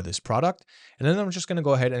moment for this product. And then I'm just going to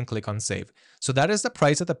go ahead and click on save. So that is the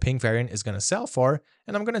price that the pink variant is going to sell for,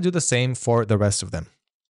 and I'm going to do the same for the rest of them.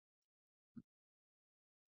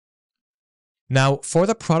 Now, for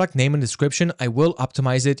the product name and description, I will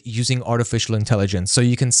optimize it using artificial intelligence. So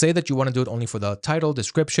you can say that you want to do it only for the title,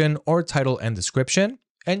 description, or title and description.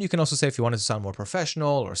 And you can also say if you want it to sound more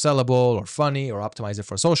professional or sellable or funny or optimize it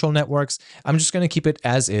for social networks. I'm just going to keep it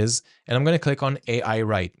as is, and I'm going to click on AI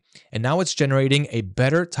Write. And now it's generating a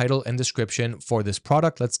better title and description for this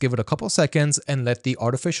product. Let's give it a couple seconds and let the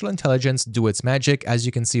artificial intelligence do its magic, as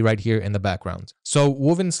you can see right here in the background. So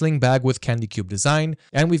woven sling bag with candy cube design,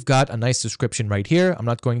 and we've got a nice description right here. I'm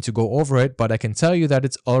not going to go over it, but I can tell you that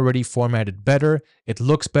it's already formatted better. It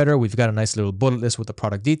looks better. We've got a nice little bullet list with the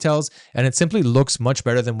product details, and it simply looks much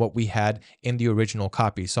better than what we had in the original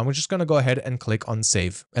copy. So I'm just going to go ahead and click on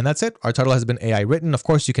save. And that's it. Our title has been AI written. Of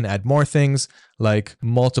course, you can add more things like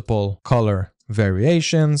multiple color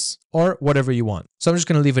variations or whatever you want. So I'm just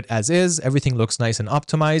going to leave it as is. Everything looks nice and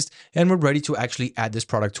optimized, and we're ready to actually add this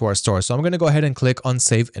product to our store. So I'm going to go ahead and click on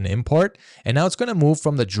save and import. And now it's going to move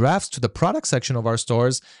from the drafts to the product section of our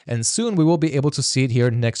stores. And soon we will be able to see it here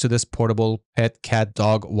next to this portable pet cat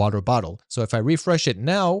dog water bottle. So if I refresh it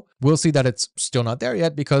now, we'll see that it's still not there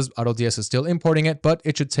yet because AutoDS is still importing it, but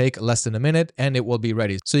it should take less than a minute and it will be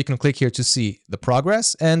ready. So you can click here to see the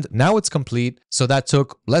progress, and now it's complete. So that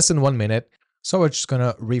took less than 1 minute. So we're just going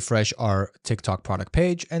to refresh our TikTok product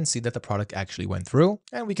page and see that the product actually went through,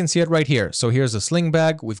 and we can see it right here. So here's the sling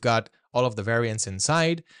bag. We've got all of the variants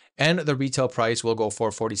inside, and the retail price will go for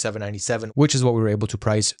 $47.97, which is what we were able to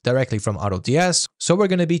price directly from AutoDS. So we're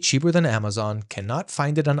going to be cheaper than Amazon, cannot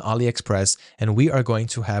find it on AliExpress, and we are going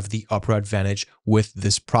to have the upper advantage with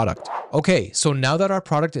this product. Okay, so now that our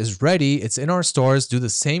product is ready, it's in our stores. Do the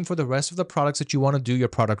same for the rest of the products that you want to do your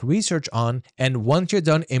product research on. And once you're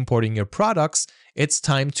done importing your products, it's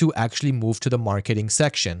time to actually move to the marketing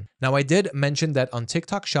section. Now, I did mention that on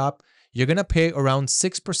TikTok Shop, you're going to pay around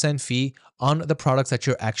 6% fee on the products that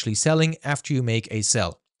you're actually selling after you make a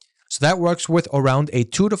sale. So that works with around a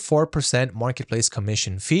 2 to 4% marketplace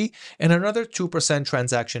commission fee and another 2%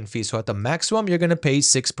 transaction fee. So at the maximum, you're going to pay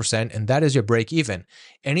 6%, and that is your break even.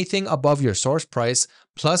 Anything above your source price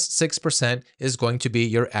plus 6% is going to be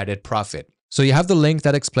your added profit. So you have the link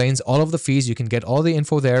that explains all of the fees. You can get all the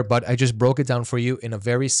info there, but I just broke it down for you in a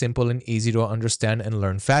very simple and easy to understand and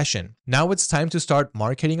learn fashion. Now it's time to start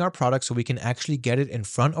marketing our product so we can actually get it in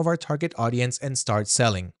front of our target audience and start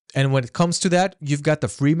selling. And when it comes to that, you've got the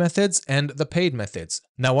free methods and the paid methods.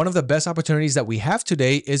 Now, one of the best opportunities that we have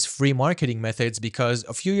today is free marketing methods, because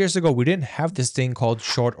a few years ago, we didn't have this thing called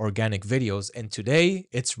short organic videos. And today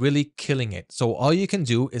it's really killing it. So all you can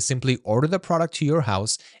do is simply order the product to your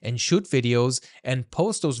house and shoot videos and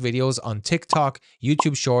post those videos on TikTok,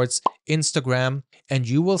 YouTube Shorts, Instagram, and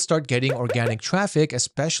you will start getting organic traffic,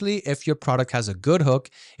 especially if your product has a good hook.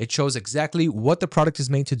 It shows exactly what the product is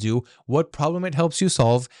made to do, what problem it helps you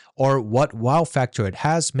solve, or what wow factor it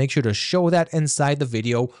has. Make sure to show that inside the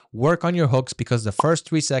video. Work on your hooks, because the first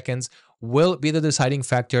 3 seconds will be the deciding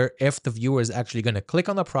factor if the viewer is actually going to click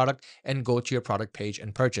on the product and go to your product page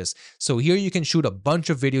and purchase. So here you can shoot a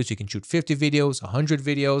bunch of videos. You can shoot 50 videos, 100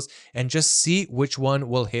 videos, and just see which one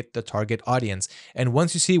will hit the target audience. And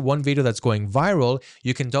once you see one video that's going viral,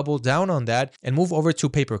 you can double down on that and move over to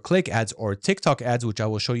pay-per-click ads or TikTok ads, which I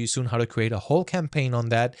will show you soon how to create a whole campaign on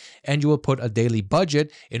that. And you will put a daily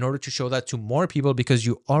budget in order to show that to more people, because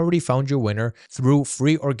you already found your winner through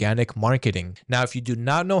free organic marketing. Now, if you do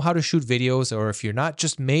not know how to shoot videos, or if you're not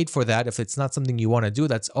just made for that, if it's not something you want to do,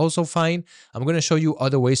 that's also fine. I'm going to show you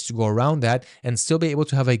other ways to go around that and still be able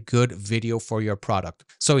to have a good video for your product.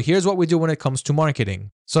 So here's what we do when it comes to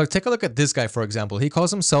marketing. So take a look at this guy, for example. He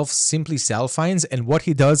calls himself Simply Sal Finds, and what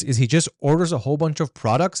he does is he just orders a whole bunch of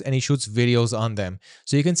products and he shoots videos on them.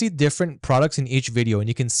 So you can see different products in each video, and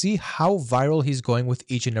you can see how viral he's going with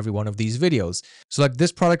each and every one of these videos. So like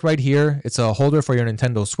this product right here, it's a holder for your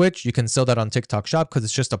Nintendo Switch. You can sell that on TikTok Shop because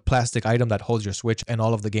it's just a plastic item that holds your Switch and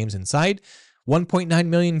all of the games inside. 1.9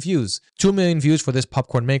 million views, 2 million views for this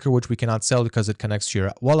popcorn maker, which we cannot sell because it connects to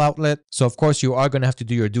your wall outlet. So of course you are going to have to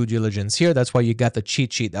do your due diligence here. That's why you got the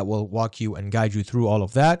cheat sheet that will walk you and guide you through all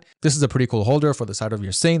of that. This is a pretty cool holder for the side of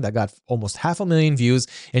your sink that got almost 500,000 views.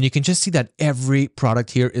 And you can just see that every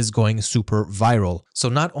product here is going super viral. So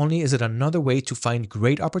not only is it another way to find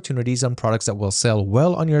great opportunities on products that will sell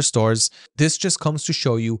well on your stores, this just comes to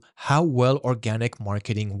show you how well organic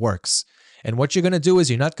marketing works. And what you're going to do is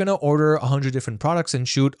you're not going to order 100 different products and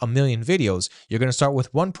shoot a million videos. You're going to start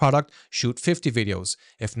with one product, shoot 50 videos.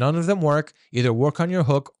 If none of them work, either work on your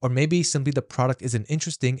hook or maybe simply the product isn't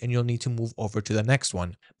interesting and you'll need to move over to the next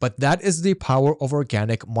one. But that is the power of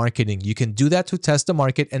organic marketing. You can do that to test the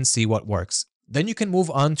market and see what works. Then you can move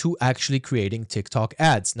on to actually creating TikTok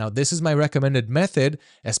ads. Now, this is my recommended method,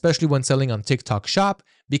 especially when selling on TikTok Shop,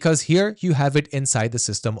 because here you have it inside the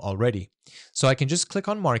system already. So I can just click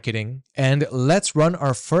on marketing and let's run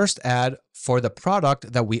our first ad for the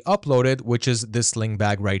product that we uploaded, which is this sling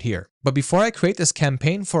bag right here. But before I create this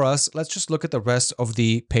campaign for us, let's just look at the rest of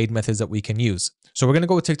the paid methods that we can use. So we're going to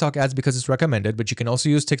go with TikTok ads because it's recommended, but you can also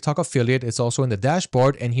use TikTok affiliate. It's also in the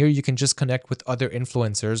dashboard. And here you can just connect with other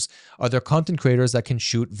influencers, other content creators that can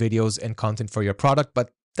shoot videos and content for your product.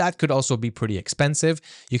 But that could also be pretty expensive.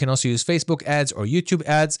 You can also use Facebook ads or YouTube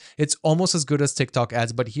ads. It's almost as good as TikTok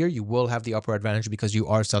ads, but here you will have the upper advantage because you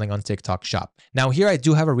are selling on TikTok Shop. Now here I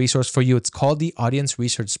do have a resource for you. It's called the Audience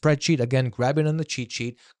Research Spreadsheet. Again, grab it on the cheat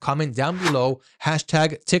sheet, comment down below,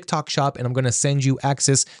 hashtag TikTok Shop, and I'm going to send you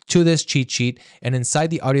access to this cheat sheet. And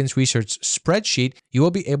inside the Audience Research Spreadsheet, you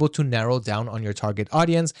will be able to narrow down on your target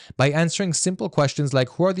audience by answering simple questions like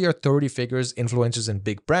who are the authority figures, influencers, and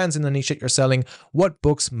big brands in the niche that you're selling? What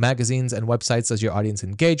books, magazines, and websites does your audience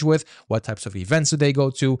engage with? What types of events do they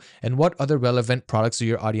go to? And what other relevant products do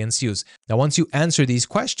your audience use? Now, once you answer these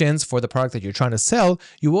questions for the product that you're trying to sell,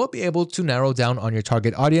 you will be able to narrow down on your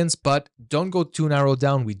target audience, but don't go too narrow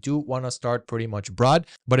down. We do want to start pretty much broad,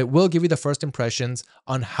 but it will give you the first impressions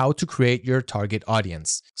on how to create your target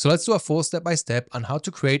audience. So let's do a full step-by-step on how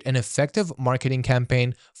to create an effective marketing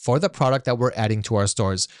campaign for the product that we're adding to our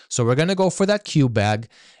stores. So we're going to go for that cube bag.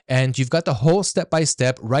 And you've got the whole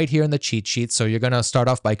step-by-step right here in the cheat sheet. So you're going to start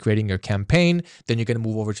off by creating your campaign. Then you're going to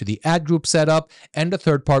move over to the ad group setup and the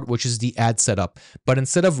third part, which is the ad setup. But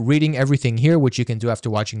instead of reading everything here, which you can do after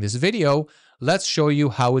watching this video, let's show you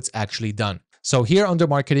how it's actually done. So here under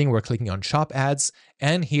marketing, we're clicking on shop ads.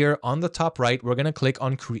 And here on the top right, we're going to click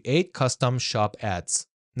on create custom shop ads.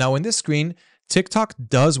 Now in this screen, TikTok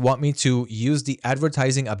does want me to use the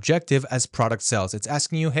advertising objective as product sales. It's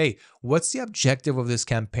asking you, hey, what's the objective of this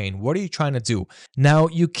campaign? What are you trying to do? Now,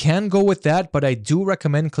 you can go with that, but I do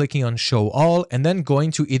recommend clicking on show all and then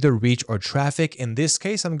going to either reach or traffic. In this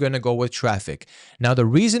case, I'm going to go with traffic. Now, the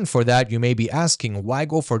reason for that, you may be asking, why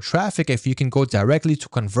go for traffic if you can go directly to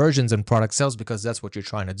conversions and product sales because that's what you're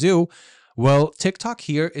trying to do? Well, TikTok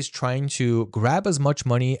here is trying to grab as much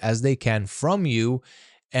money as they can from you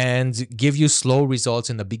and give you slow results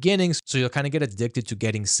in the beginning. So you'll kind of get addicted to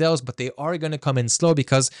getting sales, but they are going to come in slow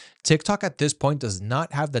because TikTok at this point does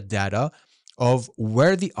not have the data of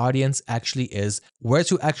where the audience actually is, where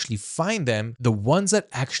to actually find them, the ones that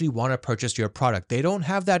actually want to purchase your product. They don't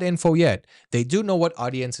have that info yet. They do know what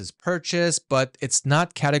audiences purchase, but it's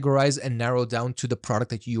not categorized and narrowed down to the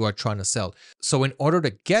product that you are trying to sell. So in order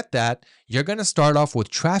to get that, you're going to start off with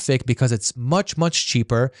traffic because it's much, much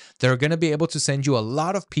cheaper. They're going to be able to send you a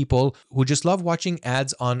lot of people who just love watching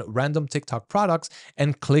ads on random TikTok products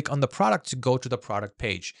and click on the product to go to the product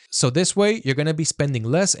page. So this way, you're going to be spending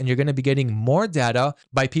less and you're going to be getting more data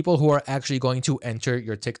by people who are actually going to enter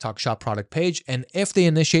your TikTok shop product page. And if they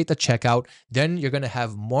initiate the checkout, then you're going to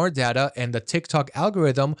have more data and the TikTok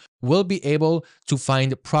algorithm will be able to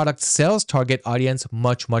find product sales target audience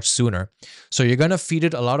much, much sooner. So you're going to feed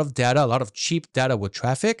it a lot of data, a lot of cheap data with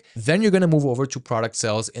traffic. Then you're going to move over to product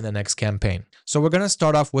sales in the next campaign. So we're going to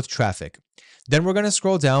start off with traffic. Then we're going to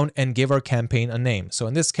scroll down and give our campaign a name. So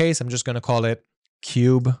in this case, I'm just going to call it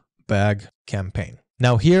Cube Bag Campaign.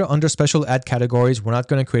 Now here under special ad categories, we're not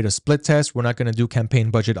going to create a split test. We're not going to do campaign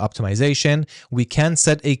budget optimization. We can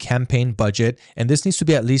set a campaign budget and this needs to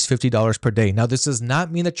be at least $50 per day. Now this does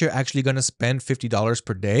not mean that you're actually going to spend $50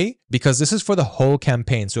 per day because this is for the whole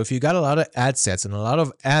campaign. So if you got a lot of ad sets and a lot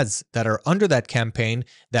of ads that are under that campaign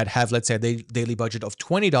that have, let's say, a daily budget of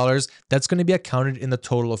 $20, that's going to be accounted in the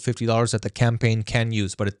total of $50 that the campaign can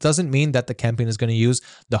use. But it doesn't mean that the campaign is going to use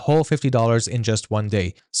the whole $50 in just one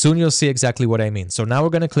day. Soon you'll see exactly what I mean. So now we're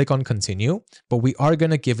going to click on continue, but we are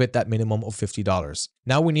going to give it that minimum of $50.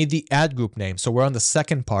 Now we need the ad group name. So we're on the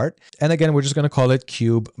second part. And again, we're just going to call it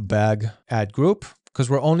Cube Bag Ad Group because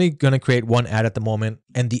we're only going to create one ad at the moment.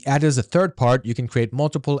 And the ad is the third part. You can create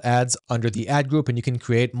multiple ads under the ad group and you can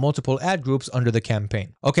create multiple ad groups under the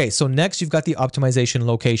campaign. Okay, so next you've got the optimization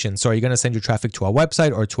location. So are you going to send your traffic to a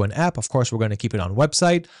website or to an app? Of course, we're going to keep it on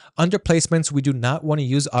website. Under placements, we do not want to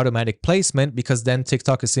use automatic placement because then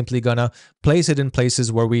TikTok is simply going to place it in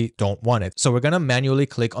places where we don't want it. So we're going to manually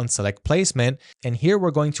click on select placement. And here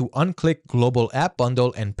we're going to unclick global app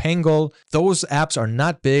bundle and Pangle. Those apps are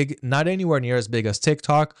not big, not anywhere near as big as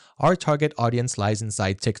TikTok, our target audience lies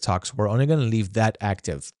inside TikTok. So we're only going to leave that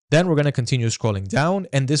active. Then we're going to continue scrolling down,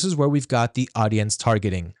 and this is where we've got the audience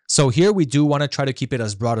targeting. So here we do want to try to keep it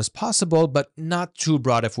as broad as possible, but not too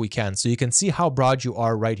broad if we can. So you can see how broad you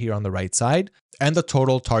are right here on the right side, and the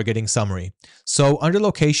total targeting summary. So under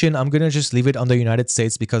location, I'm going to just leave it on the United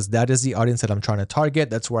States because that is the audience that I'm trying to target.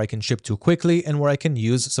 That's where I can ship to quickly and where I can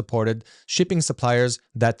use supported shipping suppliers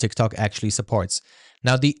that TikTok actually supports.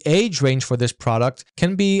 Now, the age range for this product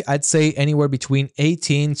can be, I'd say, anywhere between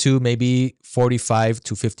 18 to maybe 45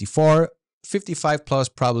 to 54. 55 plus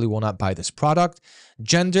probably will not buy this product.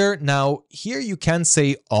 Gender, now here you can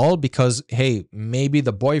say all because, hey, maybe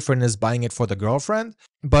the boyfriend is buying it for the girlfriend,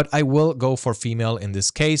 but I will go for female in this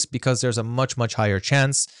case because there's a much higher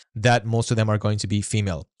chance that most of them are going to be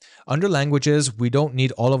female. Under languages, we don't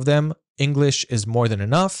need all of them. English is more than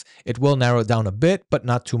enough. It will narrow it down a bit, but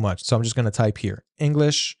not too much. So I'm just going to type here,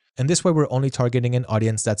 English. And this way, we're only targeting an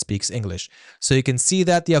audience that speaks English. So you can see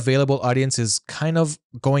that the available audience is kind of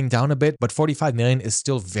going down a bit, but 45 million is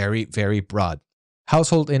still very broad.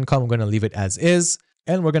 Household income, I'm going to leave it as is.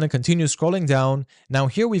 And we're going to continue scrolling down. Now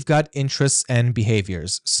here we've got interests and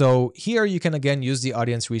behaviors. So here you can again use the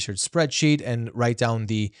audience research spreadsheet and write down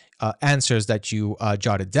the answers that you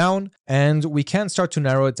jotted down. And we can start to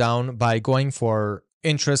narrow it down by going for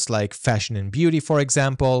interests like fashion and beauty, for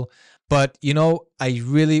example. But, you know, I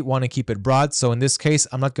really want to keep it broad. So in this case,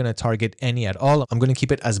 I'm not going to target any at all. I'm going to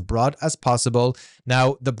keep it as broad as possible.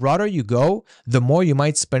 Now, the broader you go, the more you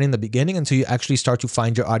might spend in the beginning until you actually start to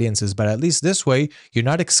find your audiences. But at least this way, you're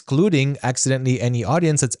not excluding accidentally any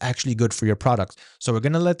audience that's actually good for your product. So we're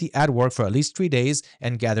going to let the ad work for at least 3 days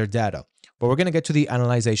and gather data. But we're going to get to the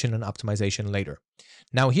analyzation and optimization later.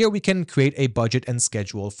 Now here we can create a budget and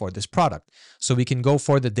schedule for this product. So we can go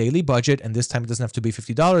for the daily budget, and this time it doesn't have to be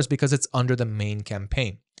 $50 because it's under the main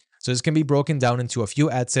campaign. So this can be broken down into a few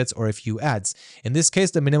ad sets or a few ads. In this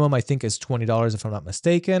case, the minimum I think is $20 if I'm not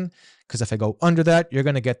mistaken, because if I go under that, you're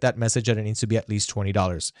going to get that message that it needs to be at least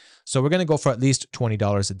 $20. So we're going to go for at least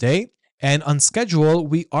 $20 a day. And on schedule,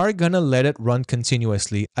 we are going to let it run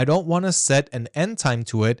continuously. I don't want to set an end time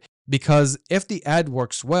to it, because if the ad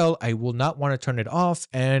works well, I will not want to turn it off,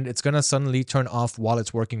 and it's going to suddenly turn off while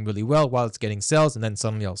it's working really well, while it's getting sales, and then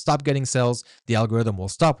suddenly I'll stop getting sales. The algorithm will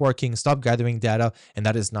stop working, stop gathering data, and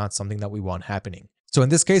that is not something that we want happening. So in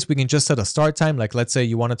this case, we can just set a start time. Like let's say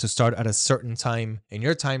you wanted to start at a certain time in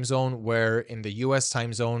your time zone, where in the US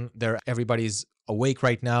time zone, everybody's awake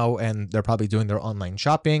right now and they're probably doing their online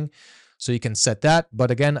shopping. So you can set that.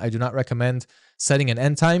 But again, I do not recommend setting an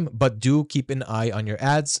end time, but do keep an eye on your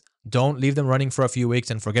ads. Don't leave them running for a few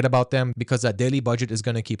weeks and forget about them, because that daily budget is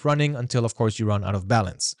going to keep running until, of course, you run out of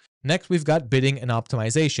balance. Next, we've got bidding and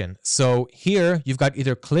optimization. So here you've got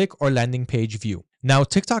either click or landing page view. Now,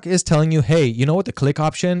 TikTok is telling you, hey, you know what, the click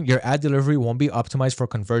option, your ad delivery won't be optimized for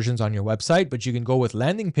conversions on your website, but you can go with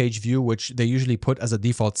landing page view, which they usually put as a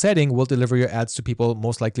default setting, will deliver your ads to people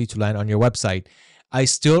most likely to land on your website. I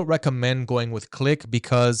still recommend going with click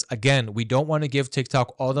because, again, we don't want to give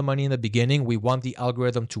TikTok all the money in the beginning. We want the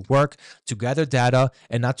algorithm to work, to gather data,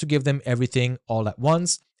 and not to give them everything all at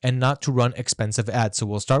once, and not to run expensive ads. So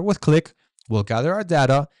we'll start with click, we'll gather our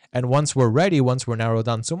data, and once we're ready, once we're narrowed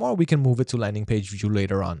down some more, we can move it to landing page view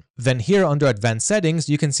later on. Then here under advanced settings,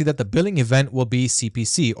 you can see that the billing event will be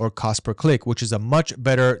CPC, or cost per click, which is a much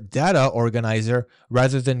better data organizer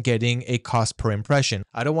rather than getting a cost per impression.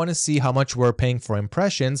 I don't want to see how much we're paying for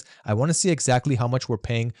impressions. I want to see exactly how much we're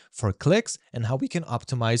paying for clicks and how we can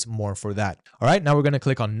optimize more for that. All right, now we're going to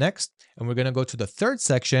click on next, and we're going to go to the third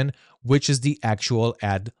section, which is the actual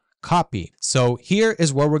ad copy. So here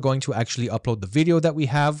is where we're going to actually upload the video that we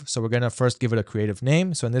have. So we're going to first give it a creative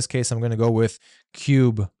name. So in this case, I'm going to go with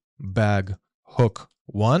Cube Bag Hook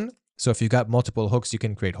 1. So if you've got multiple hooks, you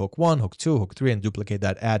can create hook 1, hook 2, hook 3, and duplicate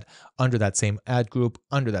that ad under that same ad group,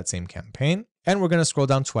 under that same campaign. And we're going to scroll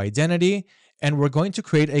down to identity, and we're going to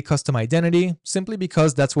create a custom identity simply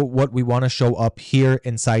because that's what we want to show up here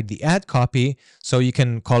inside the ad copy. So you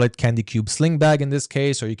can call it Candy Cube Sling Bag in this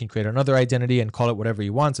case, or you can create another identity and call it whatever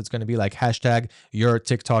you want. So it's going to be like hashtag your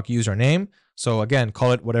TikTok username. So again,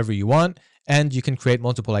 call it whatever you want. And you can create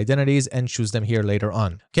multiple identities and choose them here later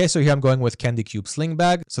on. Okay, so here I'm going with Candy Cube Sling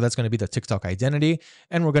Bag. So that's going to be the TikTok identity.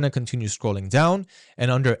 And we're going to continue scrolling down.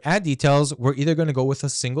 And under ad details, we're either going to go with a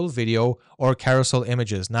single video or carousel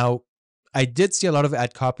images. Now, I did see a lot of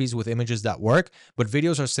ad copies with images that work, but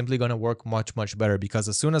videos are simply going to work much better, because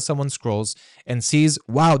as soon as someone scrolls and sees,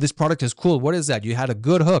 wow, this product is cool, what is that? You had a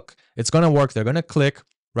good hook. It's going to work. They're going to click.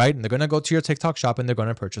 right? And they're going to go to your TikTok shop and they're going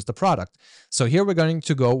to purchase the product. So here we're going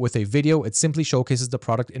to go with a video. It simply showcases the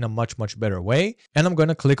product in a much, much better way. And I'm going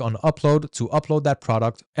to click on upload to upload that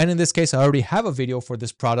product. And in this case, I already have a video for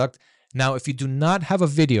this product. Now, if you do not have a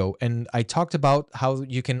video, and I talked about how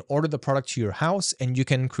you can order the product to your house and you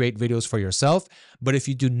can create videos for yourself, but if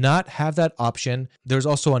you do not have that option, there's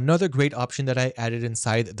also another great option that I added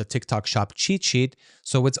inside the TikTok shop cheat sheet.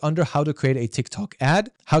 So it's under how to create a TikTok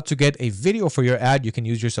ad, how to get a video for your ad. You can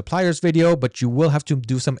use your supplier's video, but you will have to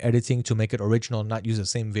do some editing to make it original, not use the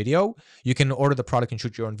same video. You can order the product and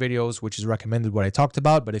shoot your own videos, which is recommended, what I talked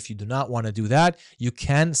about. But if you do not want to do that, you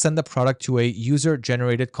can send the product to a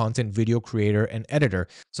user-generated content video creator and editor.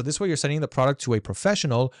 So this way you're sending the product to a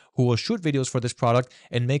professional who will shoot videos for this product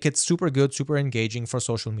and make it super good, super engaging for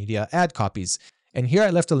social media ad copies. And here I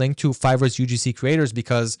left a link to Fiverr's UGC creators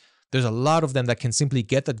because there's a lot of them that can simply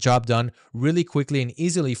get the job done really quickly and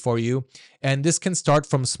easily for you. And this can start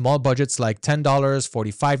from small budgets like $10,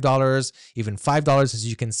 $45, even $5, as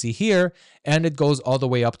you can see here. And it goes all the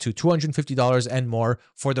way up to $250 and more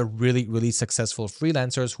for the really, really successful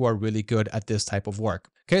freelancers who are really good at this type of work.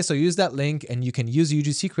 Okay, so use that link and you can use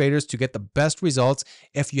UGC creators to get the best results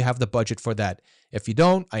if you have the budget for that. If you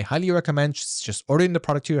don't, I highly recommend just ordering the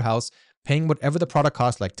product to your house, paying whatever the product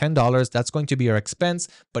costs, like $10. That's going to be your expense,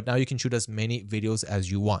 but now you can shoot as many videos as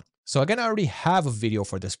you want. So again, I already have a video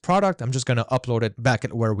for this product. I'm just going to upload it back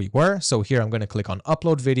at where we were. So here I'm going to click on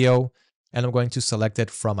upload video and I'm going to select it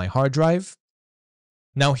from my hard drive.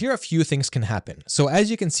 Now here a few things can happen. So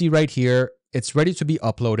as you can see right here, it's ready to be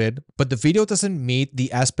uploaded, but the video doesn't meet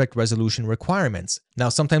the aspect resolution requirements. Now,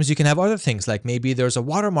 sometimes you can have other things, like maybe there's a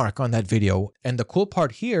watermark on that video. And the cool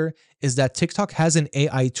part here is that TikTok has an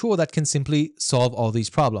AI tool that can simply solve all these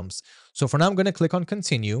problems. So for now, I'm going to click on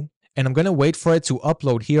continue and I'm going to wait for it to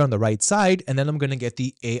upload here on the right side. And then I'm going to get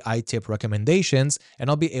the AI tip recommendations and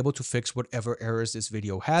I'll be able to fix whatever errors this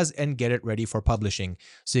video has and get it ready for publishing.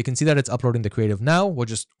 So you can see that it's uploading the creative now. We'll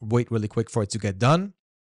just wait really quick for it to get done.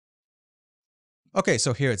 Okay,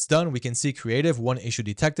 so here it's done. We can see creative, one issue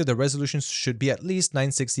detected. The resolution should be at least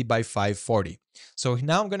 960 by 540. So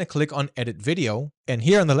now I'm going to click on edit video. And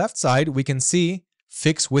here on the left side, we can see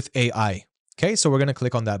fix with AI. Okay, so we're going to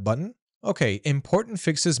click on that button. Okay, important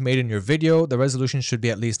fixes made in your video. The resolution should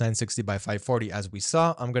be at least 960 by 540 as we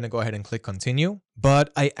saw. I'm going to go ahead and click continue.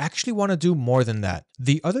 But I actually want to do more than that.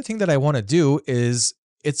 The other thing that I want to do is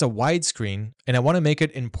it's a widescreen and I want to make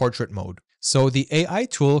it in portrait mode. So the AI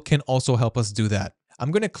tool can also help us do that. I'm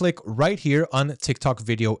going to click right here on TikTok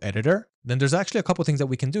video editor. Then there's actually a couple things that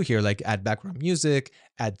we can do here, like add background music,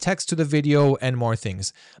 add text to the video, and more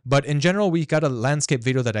things. But in general, we got a landscape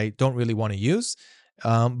video that I don't really want to use.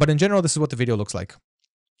 But in general, this is what the video looks like.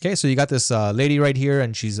 Okay, so you got this lady right here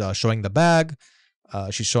and she's showing the bag.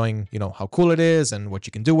 She's showing, how cool it is and what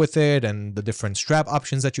you can do with it and the different strap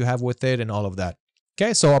options that you have with it and all of that.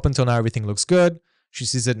 Okay, so up until now, everything looks good. She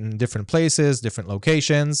sees it in different places, different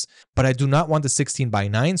locations, but I do not want the 16 by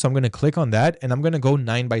 9. So I'm going to click on that and I'm going to go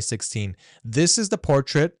 9 by 16. This is the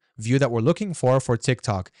portrait view that we're looking for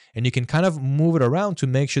TikTok. And you can kind of move it around to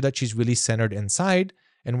make sure that she's really centered inside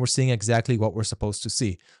and we're seeing exactly what we're supposed to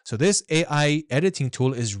see. So this AI editing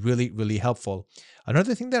tool is really, really helpful.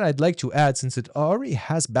 Another thing that I'd like to add, since it already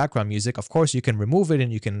has background music, of course, you can remove it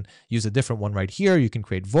and you can use a different one right here. You can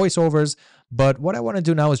create voiceovers. But what I want to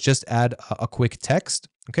do now is just add a quick text.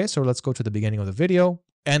 Okay, so let's go to the beginning of the video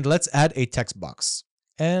and let's add a text box.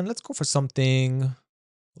 And let's go for something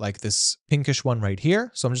like this pinkish one right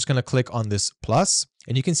here. So I'm just going to click on this plus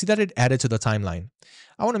and you can see that it added to the timeline.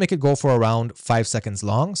 I want to make it go for around 5 seconds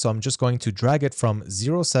long. So I'm just going to drag it from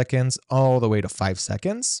 0 seconds all the way to 5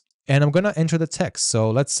 seconds. And I'm going to enter the text.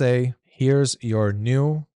 So let's say, here's your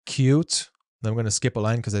new cute. Then I'm going to skip a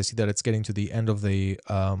line because I see that it's getting to the end of the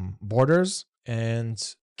borders. And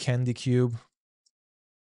candy cube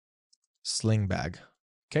sling bag.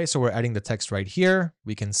 Okay, so we're adding the text right here.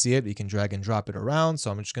 We can see it. We can drag and drop it around.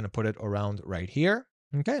 So I'm just going to put it around right here.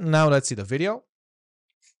 Okay, now let's see the video.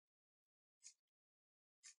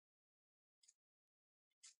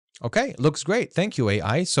 Okay, looks great. Thank you,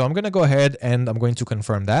 AI. So I'm going to go ahead and I'm going to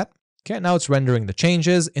confirm that. Okay, now it's rendering the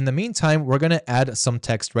changes. In the meantime, we're going to add some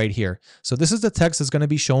text right here. So this is the text that's going to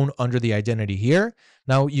be shown under the identity here.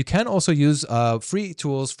 Now, you can also use free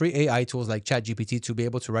tools, free AI tools like ChatGPT to be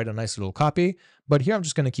able to write a nice little copy. But here I'm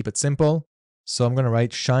just going to keep it simple. So I'm going to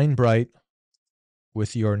write shine bright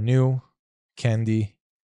with your new candy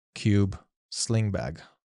cube sling bag.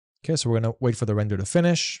 Okay, so we're going to wait for the render to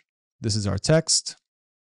finish. This is our text.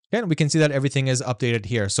 And we can see that everything is updated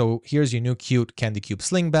here. So here's your new cute Candy Cube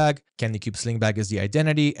Sling Bag. Candy Cube Sling Bag is the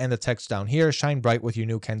identity, and the text down here, shine bright with your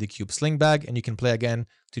new Candy Cube Sling Bag. And you can play again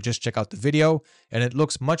to just check out the video. And it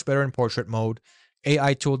looks much better in portrait mode.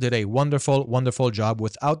 AI tool did a wonderful, wonderful job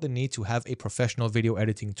without the need to have a professional video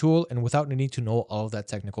editing tool and without the need to know all of that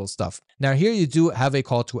technical stuff. Now here you do have a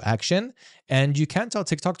call to action, and you can tell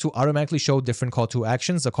TikTok to automatically show different call to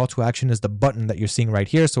actions. The call to action is the button that you're seeing right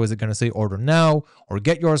here. So is it going to say order now or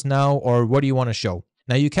get yours now, or what do you want to show?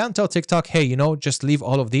 Now you can tell TikTok, hey, just leave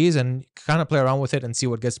all of these and kind of play around with it and see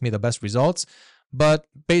what gets me the best results. But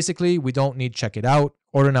basically, we don't need check it out.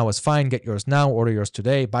 Order now is fine. Get yours now. Order yours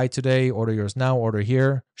today. Buy today. Order yours now. Order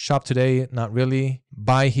here. Shop today. Not really.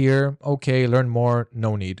 Buy here. Okay. Learn more.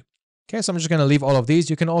 No need. Okay. So I'm just going to leave all of these.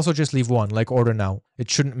 You can also just leave one, like order now.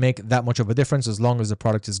 It shouldn't make that much of a difference as long as the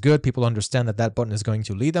product is good. People understand that that button is going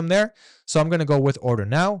to lead them there. So I'm going to go with order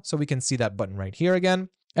now. So we can see that button right here again.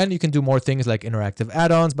 And you can do more things like interactive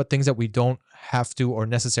add-ons, but things that we don't have to or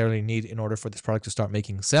necessarily need in order for this product to start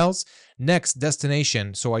making sales. Next,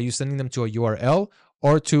 destination. So are you sending them to a URL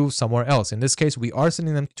or to somewhere else? In this case, we are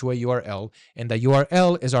sending them to a URL, and the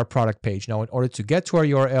URL is our product page. Now, in order to get to our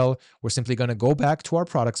URL, we're simply going to go back to our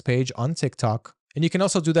products page on TikTok. And you can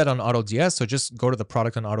also do that on AutoDS. So just go to the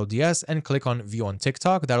product on AutoDS and click on View on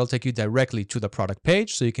TikTok. That'll take you directly to the product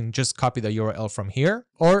page. So you can just copy the URL from here,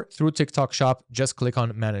 or through TikTok Shop, just click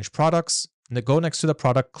on Manage Products. And then go next to the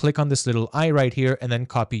product, click on this little eye right here, and then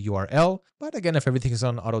copy URL. But again, if everything is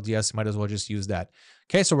on AutoDS, you might as well just use that.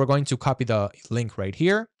 Okay, so we're going to copy the link right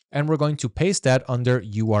here, and we're going to paste that under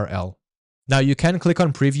URL. Now you can click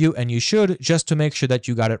on preview, and you should, just to make sure that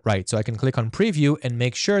you got it right. So I can click on preview and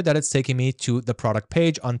make sure that it's taking me to the product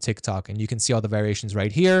page on TikTok. And you can see all the variations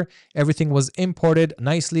right here. Everything was imported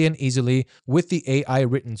nicely and easily with the AI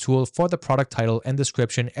written tool for the product title and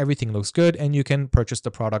description. Everything looks good, and you can purchase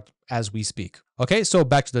the product as we speak. Okay, so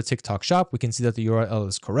back to the TikTok shop. We can see that the URL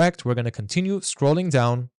is correct. We're going to continue scrolling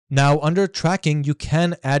down. Now, under tracking, you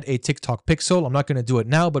can add a TikTok pixel. I'm not going to do it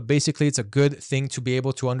now, but basically it's a good thing to be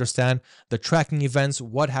able to understand the tracking events,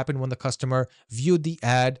 what happened when the customer viewed the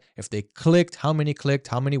ad, if they clicked, how many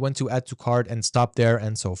went to add to cart and stopped there,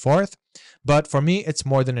 and so forth. But for me, it's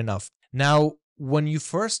more than enough. Now, when you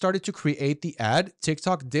first started to create the ad,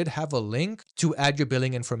 TikTok did have a link to add your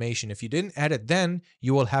billing information. If you didn't add it then,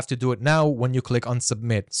 you will have to do it now when you click on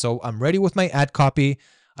submit. So I'm ready with my ad copy.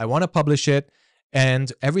 I want to publish it.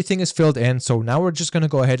 And everything is filled in. So now we're just going to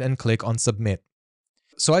go ahead and click on submit.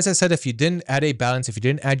 So as I said, if you didn't add a balance, if you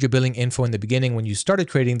didn't add your billing info in the beginning when you started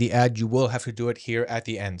creating the ad, you will have to do it here at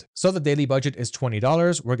the end. So the daily budget is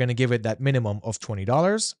 $20. We're going to give it that minimum of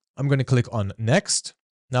 $20. I'm going to click on next.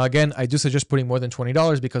 Now, again, I do suggest putting more than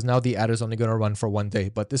 $20 because now the ad is only going to run for one day,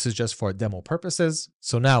 but this is just for demo purposes.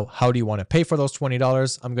 So now, how do you want to pay for those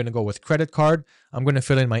 $20? I'm going to go with credit card. I'm going to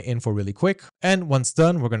fill in my info really quick. And once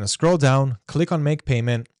done, we're going to scroll down, click on make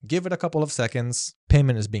payment, give it a couple of seconds.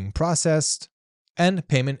 Payment is being processed. And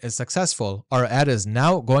payment is successful. Our ad is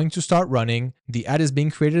now going to start running. The ad is being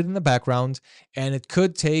created in the background, and it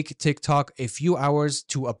could take TikTok a few hours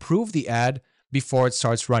to approve the ad before it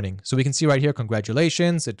starts running. So we can see right here,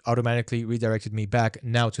 congratulations. It automatically redirected me back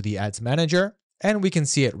now to the ads manager. And we can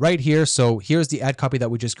see it right here. So here's the ad copy that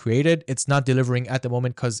we just created. It's not delivering at the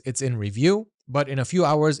moment because it's in review, but in a few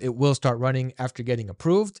hours, it will start running after getting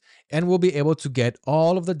approved. And we'll be able to get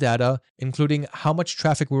all of the data, including how much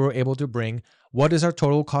traffic we were able to bring, what is our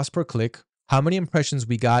total cost per click, how many impressions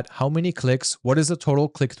we got, how many clicks, what is the total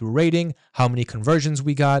click-through rating, how many conversions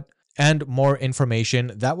we got, and more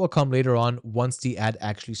information that will come later on once the ad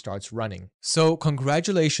actually starts running. So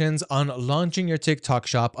congratulations on launching your TikTok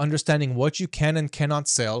shop, understanding what you can and cannot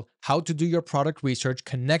sell, how to do your product research,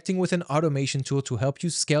 connecting with an automation tool to help you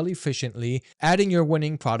scale efficiently, adding your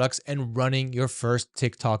winning products, and running your first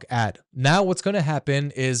TikTok ad. Now what's going to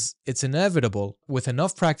happen is it's inevitable. With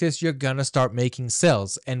enough practice, you're going to start making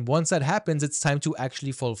sales. And once that happens, it's time to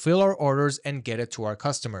actually fulfill our orders and get it to our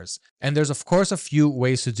customers. And there's of course a few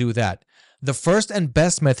ways to do that. The first and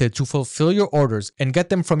best method to fulfill your orders and get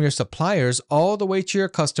them from your suppliers all the way to your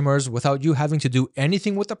customers without you having to do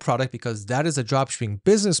anything with the product, because that is a dropshipping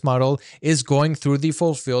business model, is going through the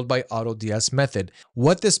fulfilled by AutoDS method.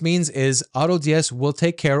 What this means is AutoDS will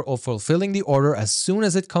take care of fulfilling the order as soon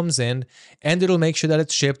as it comes in, and it'll make sure that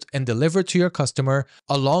it's shipped and delivered to your customer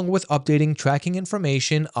along with updating tracking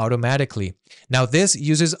information automatically. Now this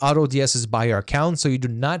uses AutoDS's buyer account, so you do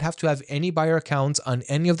not have to have any buyer accounts on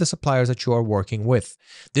any of the suppliers that you you are working with.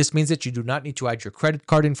 This means that you do not need to add your credit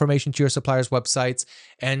card information to your suppliers' websites,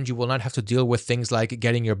 and you will not have to deal with things like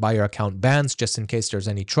getting your buyer account bans just in case there's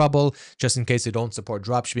any trouble, just in case they don't support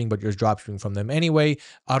dropshipping, but you're dropshipping from them anyway.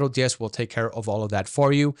 AutoDS will take care of all of that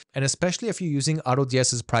for you. And especially if you're using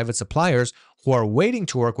AutoDS's private suppliers who are waiting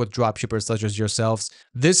to work with dropshippers such as yourselves,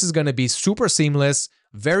 this is going to be super seamless,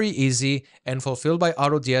 very easy, and Fulfilled by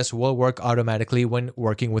AutoDS will work automatically when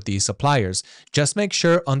working with these suppliers. Just make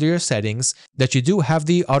sure under your settings that you do have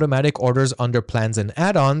the automatic orders under plans and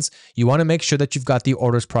add-ons. You want to make sure that you've got the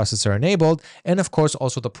orders processor enabled, and of course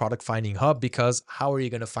also the product finding hub, because how are you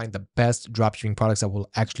going to find the best dropshipping products that will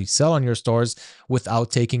actually sell on your stores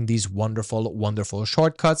without taking these wonderful, wonderful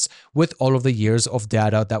shortcuts with all of the years of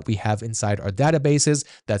data that we have inside our databases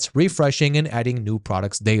that's refreshing and adding new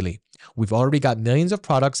products daily. We've already got millions of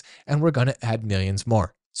products and we're going to add millions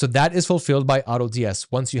more. So that is Fulfilled by AutoDS.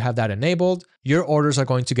 Once you have that enabled, your orders are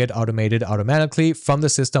going to get automated automatically from the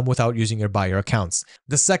system without using your buyer accounts.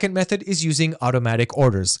 The second method is using automatic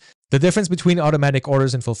orders. The difference between automatic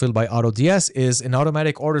orders and Fulfilled by AutoDS is in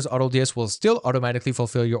automatic orders, AutoDS will still automatically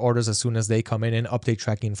fulfill your orders as soon as they come in and update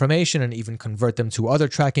tracking information and even convert them to other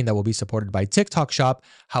tracking that will be supported by TikTok Shop.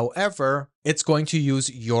 However, it's going to use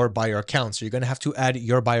your buyer account. So you're going to have to add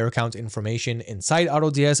your buyer account information inside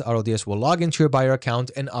AutoDS. AutoDS will log into your buyer account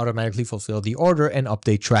and automatically fulfill the order and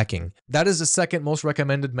update tracking. That is the second most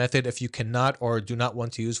recommended method if you cannot or do not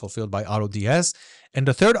want to use Fulfilled by AutoDS. And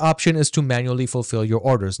the third option is to manually fulfill your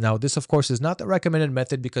orders. Now, this of course is not the recommended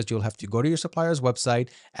method because you'll have to go to your supplier's website,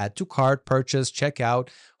 add to cart, purchase, checkout,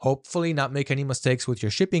 hopefully not make any mistakes with your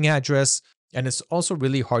shipping address. And it's also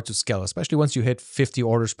really hard to scale, especially once you hit 50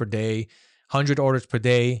 orders per day, 100 orders per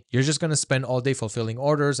day. You're just going to spend all day fulfilling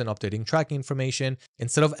orders and updating tracking information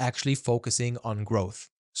instead of actually focusing on growth.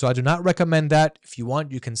 So I do not recommend that. If you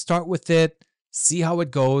want, you can start with it, see how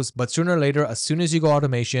it goes, but sooner or later, as soon as you go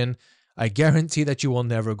automation, I guarantee that you will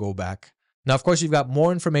never go back. Now, of course, you've got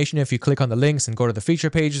more information if you click on the links and go to the feature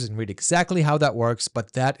pages and read exactly how that works,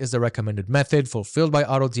 but that is the recommended method, Fulfilled by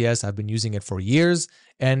AutoDS. I've been using it for years,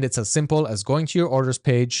 and it's as simple as going to your orders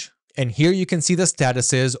page, and here you can see the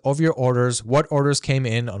statuses of your orders, what orders came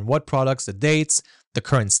in on what products, the dates, the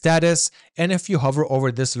current status, and if you hover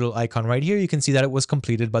over this little icon right here, you can see that it was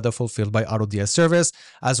completed by the Fulfilled by AutoDS service,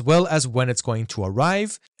 as well as when it's going to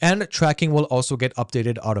arrive, and tracking will also get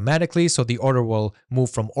updated automatically, so the order will move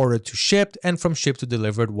from ordered to shipped and from shipped to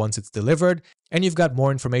delivered once it's delivered. And you've got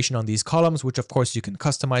more information on these columns, which of course you can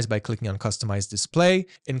customize by clicking on Customize Display,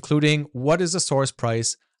 including what is the source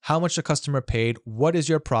price, how much the customer paid, what is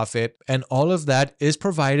your profit, and all of that is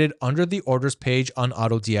provided under the orders page on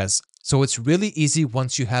AutoDS. So it's really easy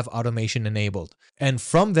once you have automation enabled. And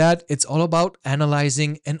from that, it's all about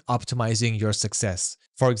analyzing and optimizing your success.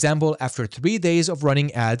 For example, after 3 days of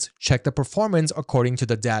running ads, check the performance according to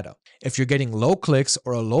the data. If you're getting low clicks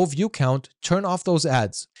or a low view count, turn off those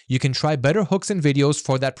ads. You can try better hooks and videos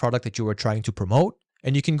for that product that you were trying to promote.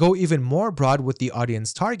 And you can go even more broad with the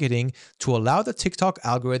audience targeting to allow the TikTok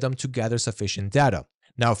algorithm to gather sufficient data.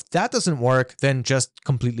 Now, if that doesn't work, then just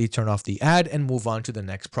completely turn off the ad and move on to the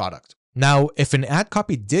next product. Now, if an ad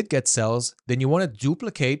copy did get sales, then you want to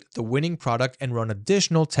duplicate the winning product and run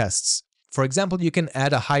additional tests. For example, you can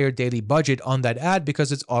add a higher daily budget on that ad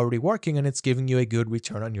because it's already working and it's giving you a good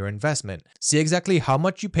return on your investment. See exactly how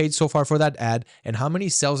much you paid so far for that ad and how many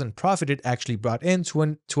sales and profit it actually brought in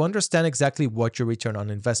to understand exactly what your return on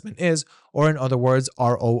investment is, or in other words,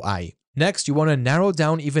 ROI. Next, you want to narrow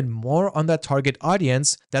down even more on that target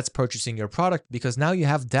audience that's purchasing your product, because now you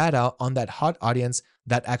have data on that hot audience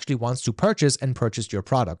that actually wants to purchase and purchased your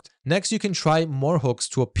product. Next, you can try more hooks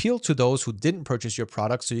to appeal to those who didn't purchase your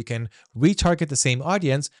product, so you can retarget the same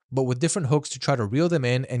audience, but with different hooks to try to reel them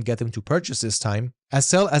in and get them to purchase this time,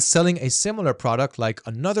 as well as selling a similar product like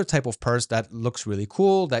another type of purse that looks really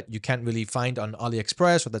cool that you can't really find on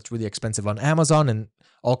AliExpress, or that's really expensive on Amazon, and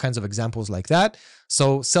all kinds of examples like that.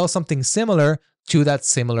 So sell something similar to that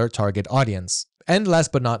similar target audience. And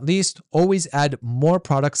last but not least, always add more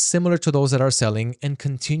products similar to those that are selling and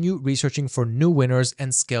continue researching for new winners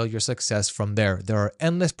and scale your success from there. There are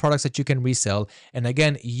endless products that you can resell. And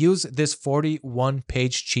again, use this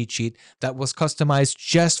 41-page cheat sheet that was customized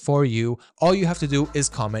just for you. All you have to do is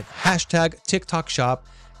comment #TikTokShop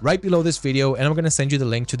right below this video, and I'm going to send you the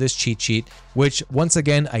link to this cheat sheet, which once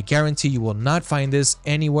again, I guarantee you will not find this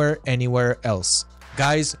anywhere else.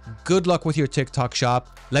 Guys, good luck with your TikTok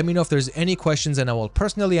shop. Let me know if there's any questions and I will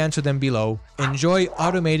personally answer them below. Enjoy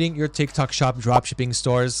automating your TikTok shop dropshipping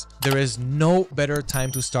stores. There is no better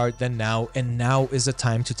time to start than now, and now is the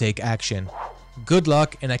time to take action. Good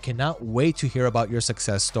luck, and I cannot wait to hear about your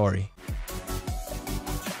success story.